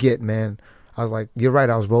never forget, man. I was like, you're right.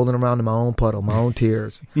 I was rolling around in my own puddle, my own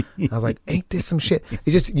tears. I was like, ain't this some shit?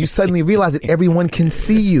 It's just, you suddenly realize that everyone can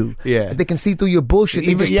see you. Yeah. They can see through your bullshit.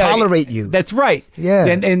 They just tolerate you. That's right. Yeah.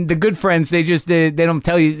 And the good friends, they don't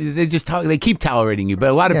tell you, they keep tolerating you. But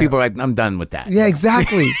a lot of people are like, I'm done with that. Yeah,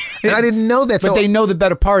 exactly. And I didn't know that. But they know the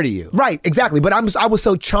better part of you. Right, exactly. But I was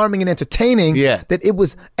so charming and entertaining that it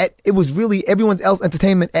was really everyone else's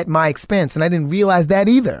entertainment at my expense. And I didn't realize that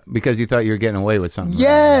either. Because you thought you were getting away with something.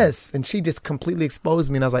 Yes. And she just completely exposed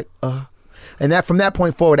me, and I was like, and that from that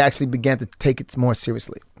point forward, I actually began to take it more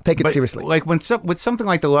seriously. Seriously. Like with something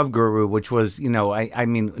like The Love Guru, which was, I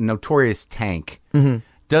mean, notorious tank. Mm-hmm.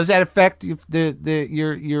 Does that affect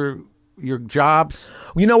your jobs?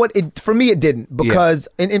 You know what? For me, it didn't, because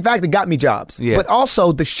in fact, it got me jobs. Yeah. But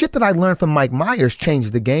also, the shit that I learned from Mike Myers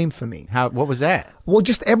changed the game for me. What was that? Well,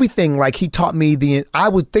 just everything. Like, he taught me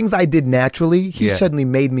things I did naturally. He suddenly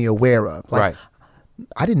made me aware of. Like, right.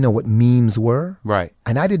 I didn't know what memes were. Right.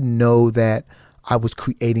 And I didn't know that I was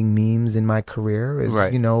creating memes in my career. As,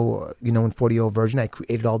 Right. in 40-year-old Virgin, I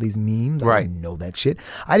created all these memes. I Right. didn't know that shit.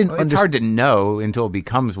 I didn't It's hard to know until it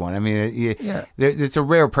becomes one. I mean, it's a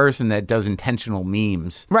rare person that does intentional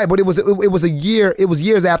memes. Right, but it was a year. It was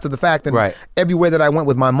years after the fact, and Right. everywhere that I went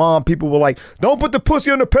with my mom, people were like, "Don't put the pussy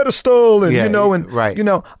on the pedestal," and right.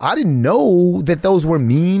 I didn't know that those were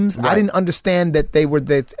memes. Right. I didn't understand that they were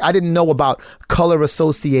that. I didn't know about color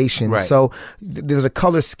association. Right. So there's a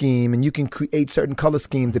color scheme, and you can create certain color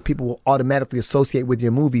schemes that people will automatically associate with your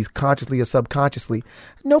movies, consciously or subconsciously.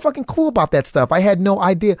 No fucking clue about that stuff. I had no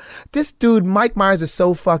idea. This dude, Mike Myers, is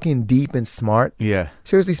so fucking deep and smart. Yeah.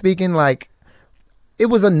 Seriously speaking, like, it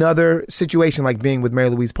was another situation like being with Mary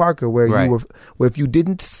Louise Parker where Right. where if you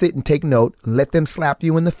didn't sit and take note, let them slap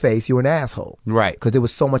you in the face, you were an asshole. Right. Because there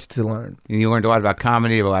was so much to learn. And you learned a lot about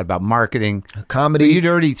comedy, a lot about marketing. Comedy. But you'd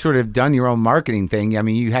already sort of done your own marketing thing. I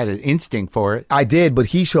mean, you had an instinct for it. I did, but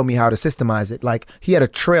he showed me how to systemize it. Like, he had a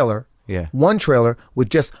trailer, Yeah. one trailer with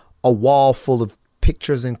just a wall full of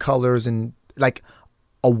pictures and colors and like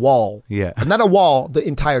a wall. Yeah. Not a wall, the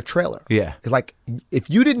entire trailer. Yeah. It's like, if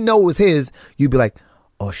you didn't know it was his, you'd be like,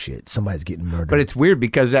 oh shit, somebody's getting murdered. But it's weird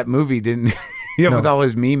because that movie didn't, with all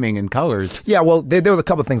his memeing and colors. Yeah, well, there was a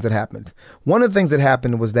couple of things that happened. One of the things that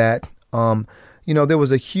happened was that, there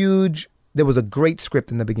was a great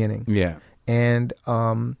script in the beginning. Yeah. And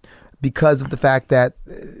because of the fact that,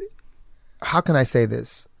 how can I say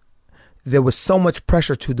this? There was so much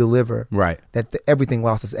pressure to deliver Right. that everything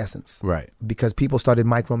lost its essence. Right. Because people started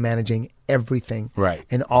micromanaging everything. Right.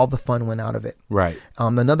 And all the fun went out of it. Right.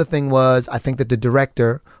 Another thing was, I think that the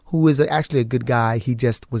director, who is actually a good guy, he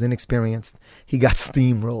just was inexperienced. He got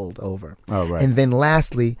steamrolled over. Oh, right. And then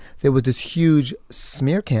lastly, there was this huge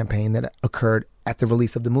smear campaign that occurred at the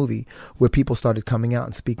release of the movie where people started coming out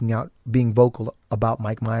and speaking out, being vocal about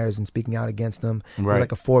Mike Myers and speaking out against them. It Right. was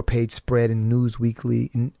like a 4-page spread in Newsweekly,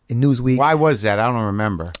 in Newsweek. Why was that? I don't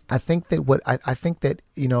remember. I think that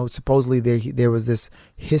supposedly there was this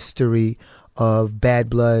history of bad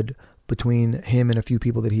blood between him and a few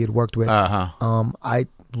people that he had worked with. I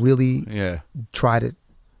really try to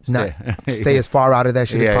not stay as far out of that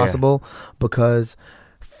shit as possible because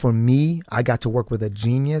for me, I got to work with a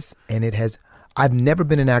genius, and I've never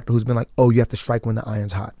been an actor who's been like, oh, you have to strike when the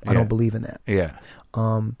iron's hot. I don't believe in that. Yeah.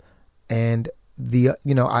 And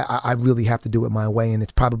I really have to do it my way, and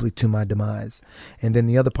it's probably to my demise. And then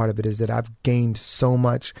the other part of it is that I've gained so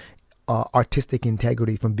much artistic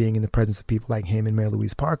integrity from being in the presence of people like him and Mary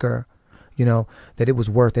Louise Parker, that it was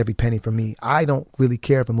worth every penny for me. I don't really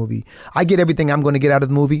care if a movie, I get everything I'm going to get out of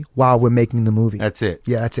the movie while we're making the movie. That's it.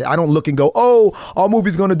 Yeah, that's it. I don't look and go, oh, our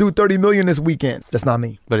movie's going to do 30 million this weekend. That's not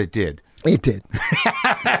me. But it did. It did.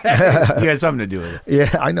 You had something to do with it.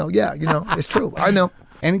 Yeah, I know. Yeah, it's true. I know.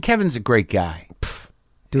 And Kevin's a great guy.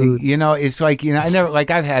 Dude. It's like,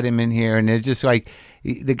 I've had him in here, and it's just like,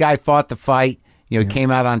 the guy fought the fight.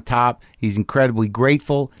 Came out on top. He's incredibly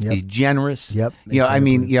grateful. Yep. He's generous. Yep.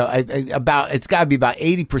 It's got to be about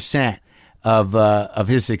 80% of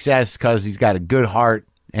his success because he's got a good heart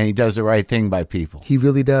and he does the right thing by people. He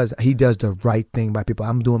really does. He does the right thing by people.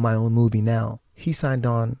 I'm doing my own movie now. He signed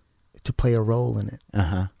on to play a role in it.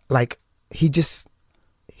 Like, he's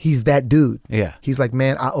that dude. Yeah. He's like,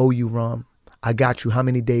 man, I owe you, Rom. I got you. How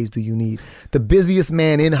many days do you need? The busiest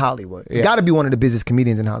man in Hollywood. Yeah. Got to be one of the busiest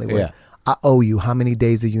comedians in Hollywood. Yeah. I owe you. How many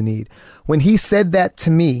days do you need? When he said that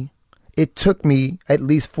to me, it took me at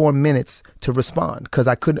least 4 minutes to respond because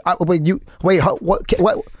I couldn't. What?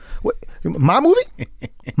 My movie?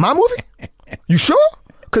 My movie? You sure?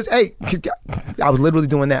 Because, hey, I was literally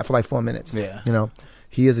doing that for like 4 minutes. Yeah.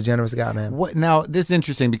 He is a generous guy, man. Now, this is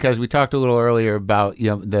interesting because we talked a little earlier about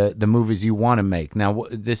the movies you want to make. Now,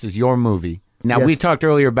 this is your movie. Now, Yes. we talked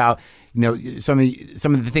earlier about some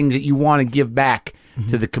of the things that you want to give back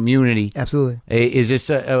to the community. Absolutely. Is this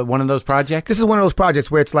one of those projects? This is one of those projects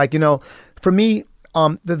where it's like, for me,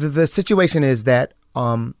 the situation is that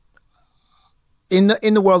in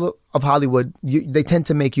the world of Hollywood, they tend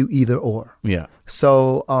to make you either or. Yeah.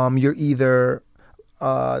 So you're either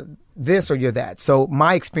this or you're that. So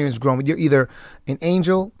my experience growing, you're either an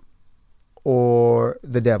angel or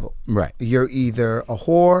the devil. Right. You're either a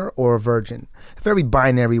whore or a virgin. A very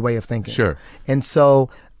binary way of thinking. Sure. And so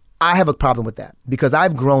I have a problem with that because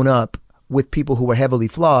I've grown up with people who were heavily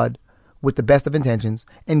flawed with the best of intentions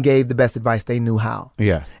and gave the best advice they knew how.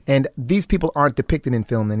 Yeah. And these people aren't depicted in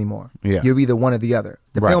film anymore. Yeah. You're either one or the other.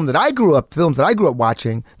 The Right. films that I grew up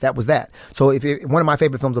watching, that was that. So one of my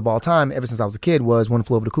favorite films of all time, ever since I was a kid, was One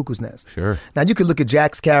Flew Over the Cuckoo's Nest. Sure. Now you can look at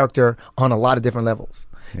Jack's character on a lot of different levels.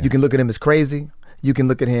 You can look at him as crazy. You can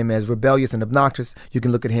look at him as rebellious and obnoxious. You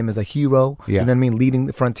can look at him as a hero. Yeah. You know what I mean? Leading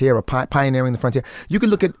the frontier or pioneering the frontier. You can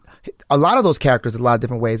look at a lot of those characters a lot of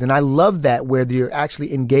different ways. And I love that where you're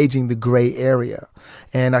actually engaging the gray area.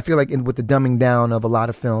 And I feel like with the dumbing down of a lot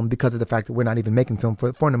of film, because of the fact that we're not even making film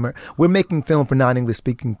for America, we're making film for non-English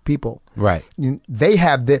speaking people. Right. They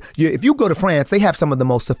have if you go to France, they have some of the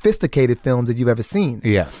most sophisticated films that you've ever seen.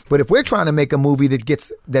 Yeah. But if we're trying to make a movie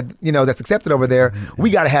that's accepted over there,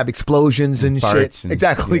 we got to have explosions and shit.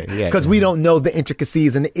 Exactly. Because we don't know the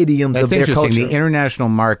intricacies and the idioms of their culture. The international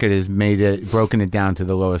market has broken it down to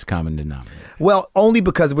the lowest common denominator. Well, only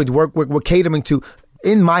because we're catering to,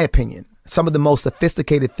 in my opinion, some of the most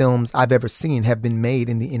sophisticated films I've ever seen have been made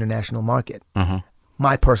in the international market.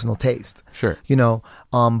 My personal taste. Sure.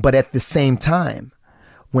 But at the same time,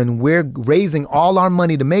 when we're raising all our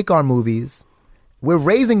money to make our movies, we're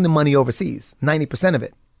raising the money overseas, 90% of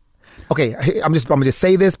it. Okay, I'm gonna just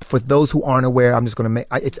say this for those who aren't aware. I'm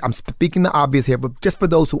speaking the obvious here, but just for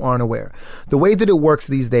those who aren't aware, the way that it works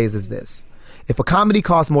these days is this: if a comedy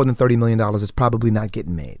costs more than $30 million, it's probably not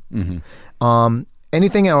getting made.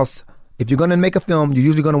 Anything else, if you're going to make a film, you're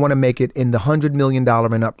usually going to want to make it in the $100 million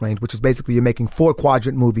and up range, which is basically you're making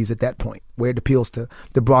 4-quadrant movies at that point, where it appeals to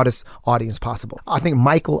the broadest audience possible. I think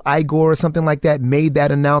Michael Igor or something like that made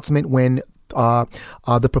that announcement when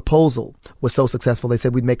The Proposal was so successful. They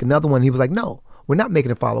said we'd make another one. He was like, no, we're not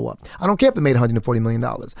making a follow-up. I don't care if it made $140 million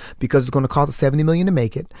because it's going to cost us $70 million to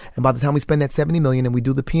make it. And by the time we spend that $70 million and we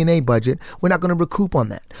do the P&A budget, we're not going to recoup on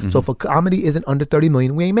that. So if a comedy isn't under $30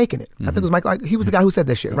 million, we ain't making it. I think it was Michael. He was the guy who said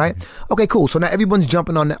that shit, right? Okay, cool. So now everyone's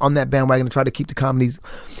jumping on that bandwagon to try to keep the comedies.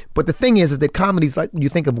 But the thing is that comedies, like you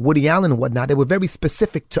think of Woody Allen and whatnot, they were very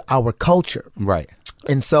specific to our culture. Right.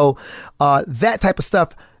 And so that type of stuff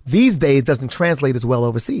these days doesn't translate as well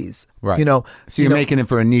overseas. Right. So you're making it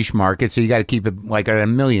for a niche market, so you got to keep it like at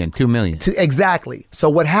 $1 million, $2 million. Exactly. So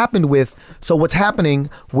what's happening with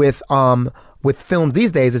films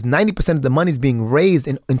these days is 90% of the money's being raised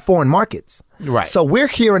in foreign markets. Right. So we're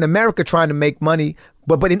here in America trying to make money,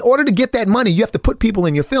 but in order to get that money, you have to put people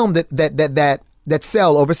in your film that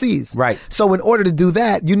sell overseas. Right. So in order to do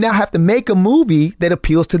that, you now have to make a movie that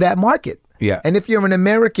appeals to that market. Yeah. And if you're an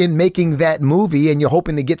American making that movie and you're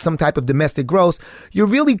hoping to get some type of domestic gross, you're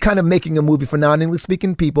really kind of making a movie for non-English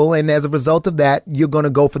speaking people. And as a result of that, you're going to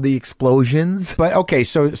go for the explosions. But okay,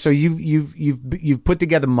 so you've put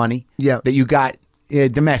together money that you got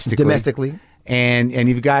domestically. And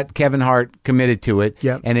you've got Kevin Hart committed to it.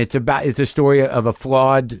 Yeah. And it's a story of a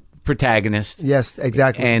flawed protagonist. Yes,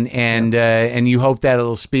 exactly. And you hope that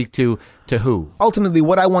it'll speak to who? Ultimately,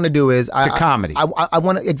 what I want to do is it's a comedy. I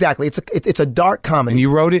want to exactly. It's a dark comedy. And you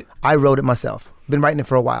wrote it? I wrote it myself. Been writing it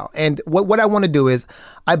for a while. And what I want to do is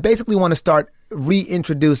I basically want to start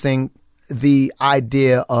reintroducing the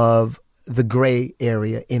idea of the gray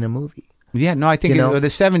area in a movie. Yeah, no, I think the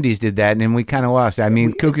 70s did that, and then we kind of lost it. I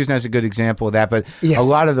mean, Cuckoo's Nest is a good example of that, but a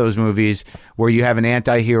lot of those movies where you have an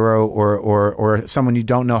anti-hero or someone you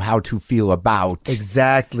don't know how to feel about.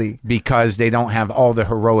 Exactly. Because they don't have all the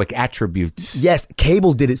heroic attributes. Yes,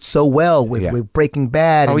 Cable did it so well with Breaking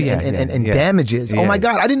Bad and Damages. Yeah. Oh my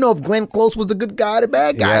God, I didn't know if Glenn Close was the good guy, the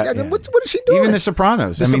bad guy. Yeah. What is she doing? Even The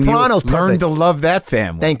Sopranos. Sopranos learned to love that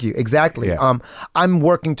family. Thank you, exactly. Yeah. I'm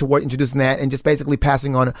working toward introducing that and just basically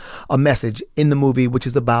passing on a message in the movie, which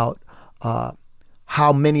is about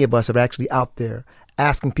how many of us are actually out there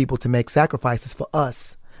asking people to make sacrifices for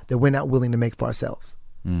us that we're not willing to make for ourselves.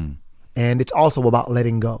 And it's also about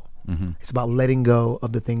letting go. It's about letting go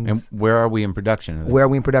of the things. And where are we in production of this? Where are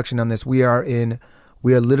we in production on this? We are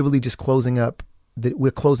literally just closing up.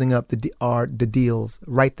 We're closing up the deals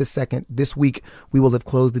right this second. This week we will have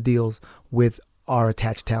closed the deals with our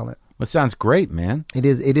attached talent. Well, it sounds great, man.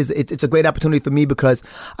 It's a great opportunity for me because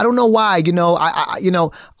I don't know why.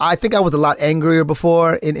 I think I was a lot angrier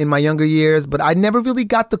before in my younger years, but I never really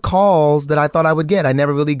got the calls that I thought I would get. I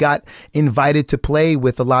never really got invited to play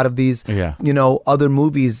with a lot of these, other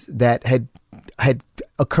movies that had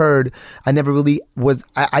occurred. I never really was.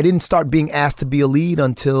 I didn't start being asked to be a lead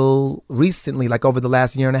until recently, like over the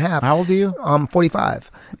last year and a half. How old are you? I'm 45,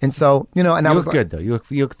 and so and I was good though. You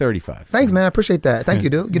look 35. Thanks, man. I appreciate that. Thank you,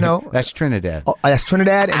 dude. That's Trinidad. Oh, that's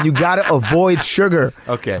Trinidad, and you gotta avoid sugar.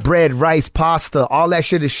 Okay. Bread, rice, pasta, all that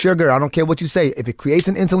shit is sugar. I don't care what you say. If it creates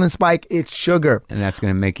an insulin spike, it's sugar. And that's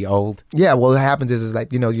gonna make you old. Yeah. Well, what happens is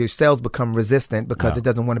like your cells become resistant because it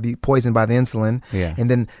doesn't want to be poisoned by the insulin. Yeah. And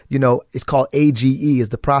then it's called AGE is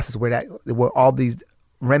the process where all these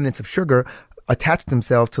remnants of sugar attach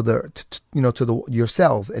themselves to your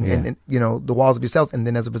cells and the walls of your cells, and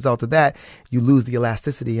then as a result of that, you lose the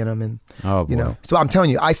elasticity in them. And so I'm telling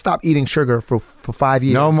you, I stopped eating sugar for 5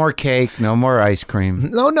 years. No more cake, no more ice cream.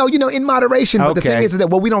 No, in moderation. But the thing is that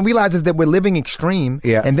what we don't realize is that we're living extreme,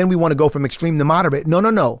 and then we want to go from extreme to moderate.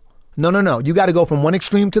 No. You got to go from one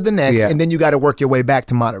extreme to the next, and then you got to work your way back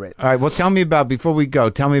to moderate. All right. Well, before we go,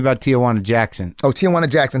 tell me about Tijuana Jackson. Oh, Tijuana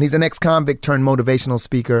Jackson. He's an ex-convict turned motivational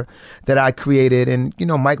speaker that I created. And,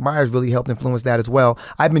 Mike Myers really helped influence that as well.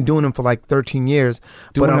 I've been doing them for like 13 years.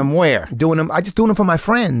 Doing them where? I just doing them for my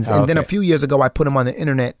friends. And then a few years ago, I put them on the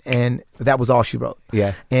internet, and that was all she wrote.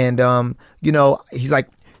 Yeah. And,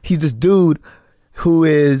 he's this dude who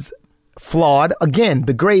is flawed. Again,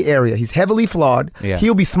 the gray area. He's heavily flawed. Yeah.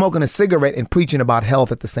 He'll be smoking a cigarette and preaching about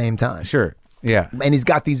health at the same time. Sure. Yeah. And he's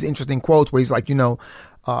got these interesting quotes where he's like,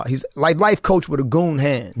 he's like life coach with a goon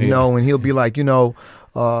hand, you know, and he'll be like,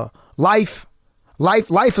 life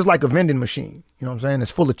is like a vending machine. You know what I'm saying?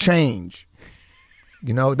 It's full of change.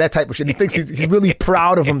 That type of shit. He thinks he's really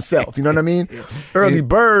proud of himself. You know what I mean? Early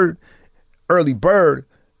bird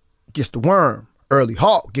gets the worm. Early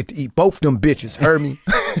hawk get to eat both them bitches. Heard me?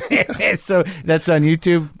 So that's on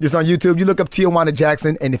YouTube? It's on YouTube. You look up Tijuana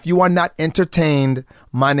Jackson, and if you are not entertained,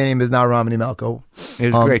 my name is not Romany Malco.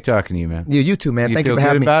 It was great talking to you, man. Yeah, you too, man. Thank you for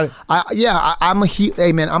having me. About it?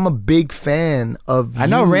 Hey, man, I'm a big fan of I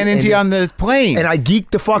know, ran into you on the plane. And I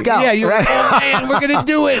geeked the fuck out. Yeah, you're right? Oh, man, we're going to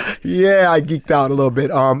do it. Yeah, I geeked out a little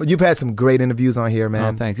bit. You've had some great interviews on here,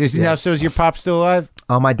 man. Oh, thanks. Now, so is your pop still alive?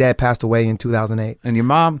 My dad passed away in 2008. And your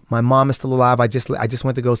mom? My mom is still alive. I just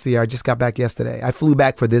went to go see her. I just got back yesterday. I flew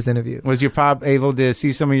back for this interview. Was your pop able to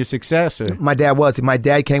see some of your success? Or? My dad was. My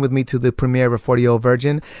dad came with me to the premiere of 40-Year-Old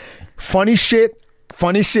Virgin. Funny shit.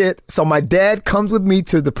 So my dad comes with me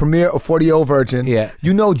to the premiere of 40-Year-Old Virgin. Yeah.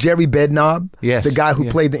 You know Jerry Bednob? Yes. The guy who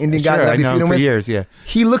played the Indian guy that I've known him for years, yeah.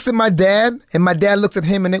 He looks at my dad, and my dad looks at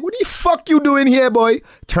him, and they, what the fuck you doing here, boy?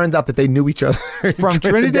 Turns out that they knew each other. From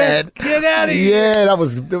Trinidad? Get out of here. Yeah, that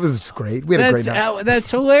was great. We had a great night. That's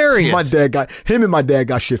hilarious. Him and my dad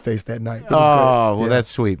got shit-faced that night. It was well, great. that's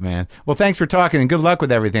sweet, man. Well, thanks for talking, and good luck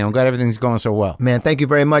with everything. I'm glad everything's going so well. Man, thank you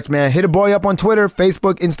very much, man. Hit a boy up on Twitter,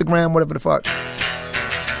 Facebook, Instagram, whatever the fuck.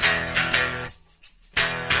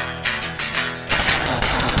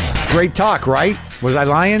 Great talk, right? Was I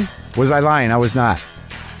lying? I was not.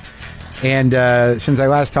 And since I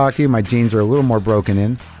last talked to you, my genes are a little more broken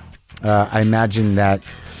in. I imagine that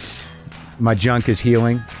my junk is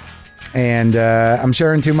healing. And I'm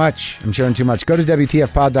sharing too much. Go to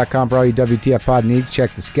WTFpod.com for all your WTF Pod needs.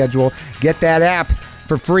 Check the schedule. Get that app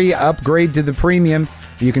for free. Upgrade to the premium.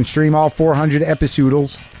 You can stream all 400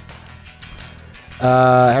 episodes.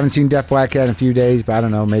 Haven't seen Def Black Cat in a few days, but I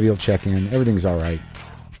don't know. Maybe he'll check in. Everything's all right.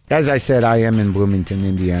 As I said, I am in Bloomington,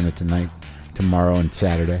 Indiana tonight, tomorrow, and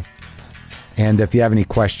Saturday. And if you have any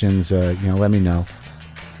questions, let me know.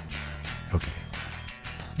 Okay.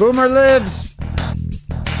 Boomer lives!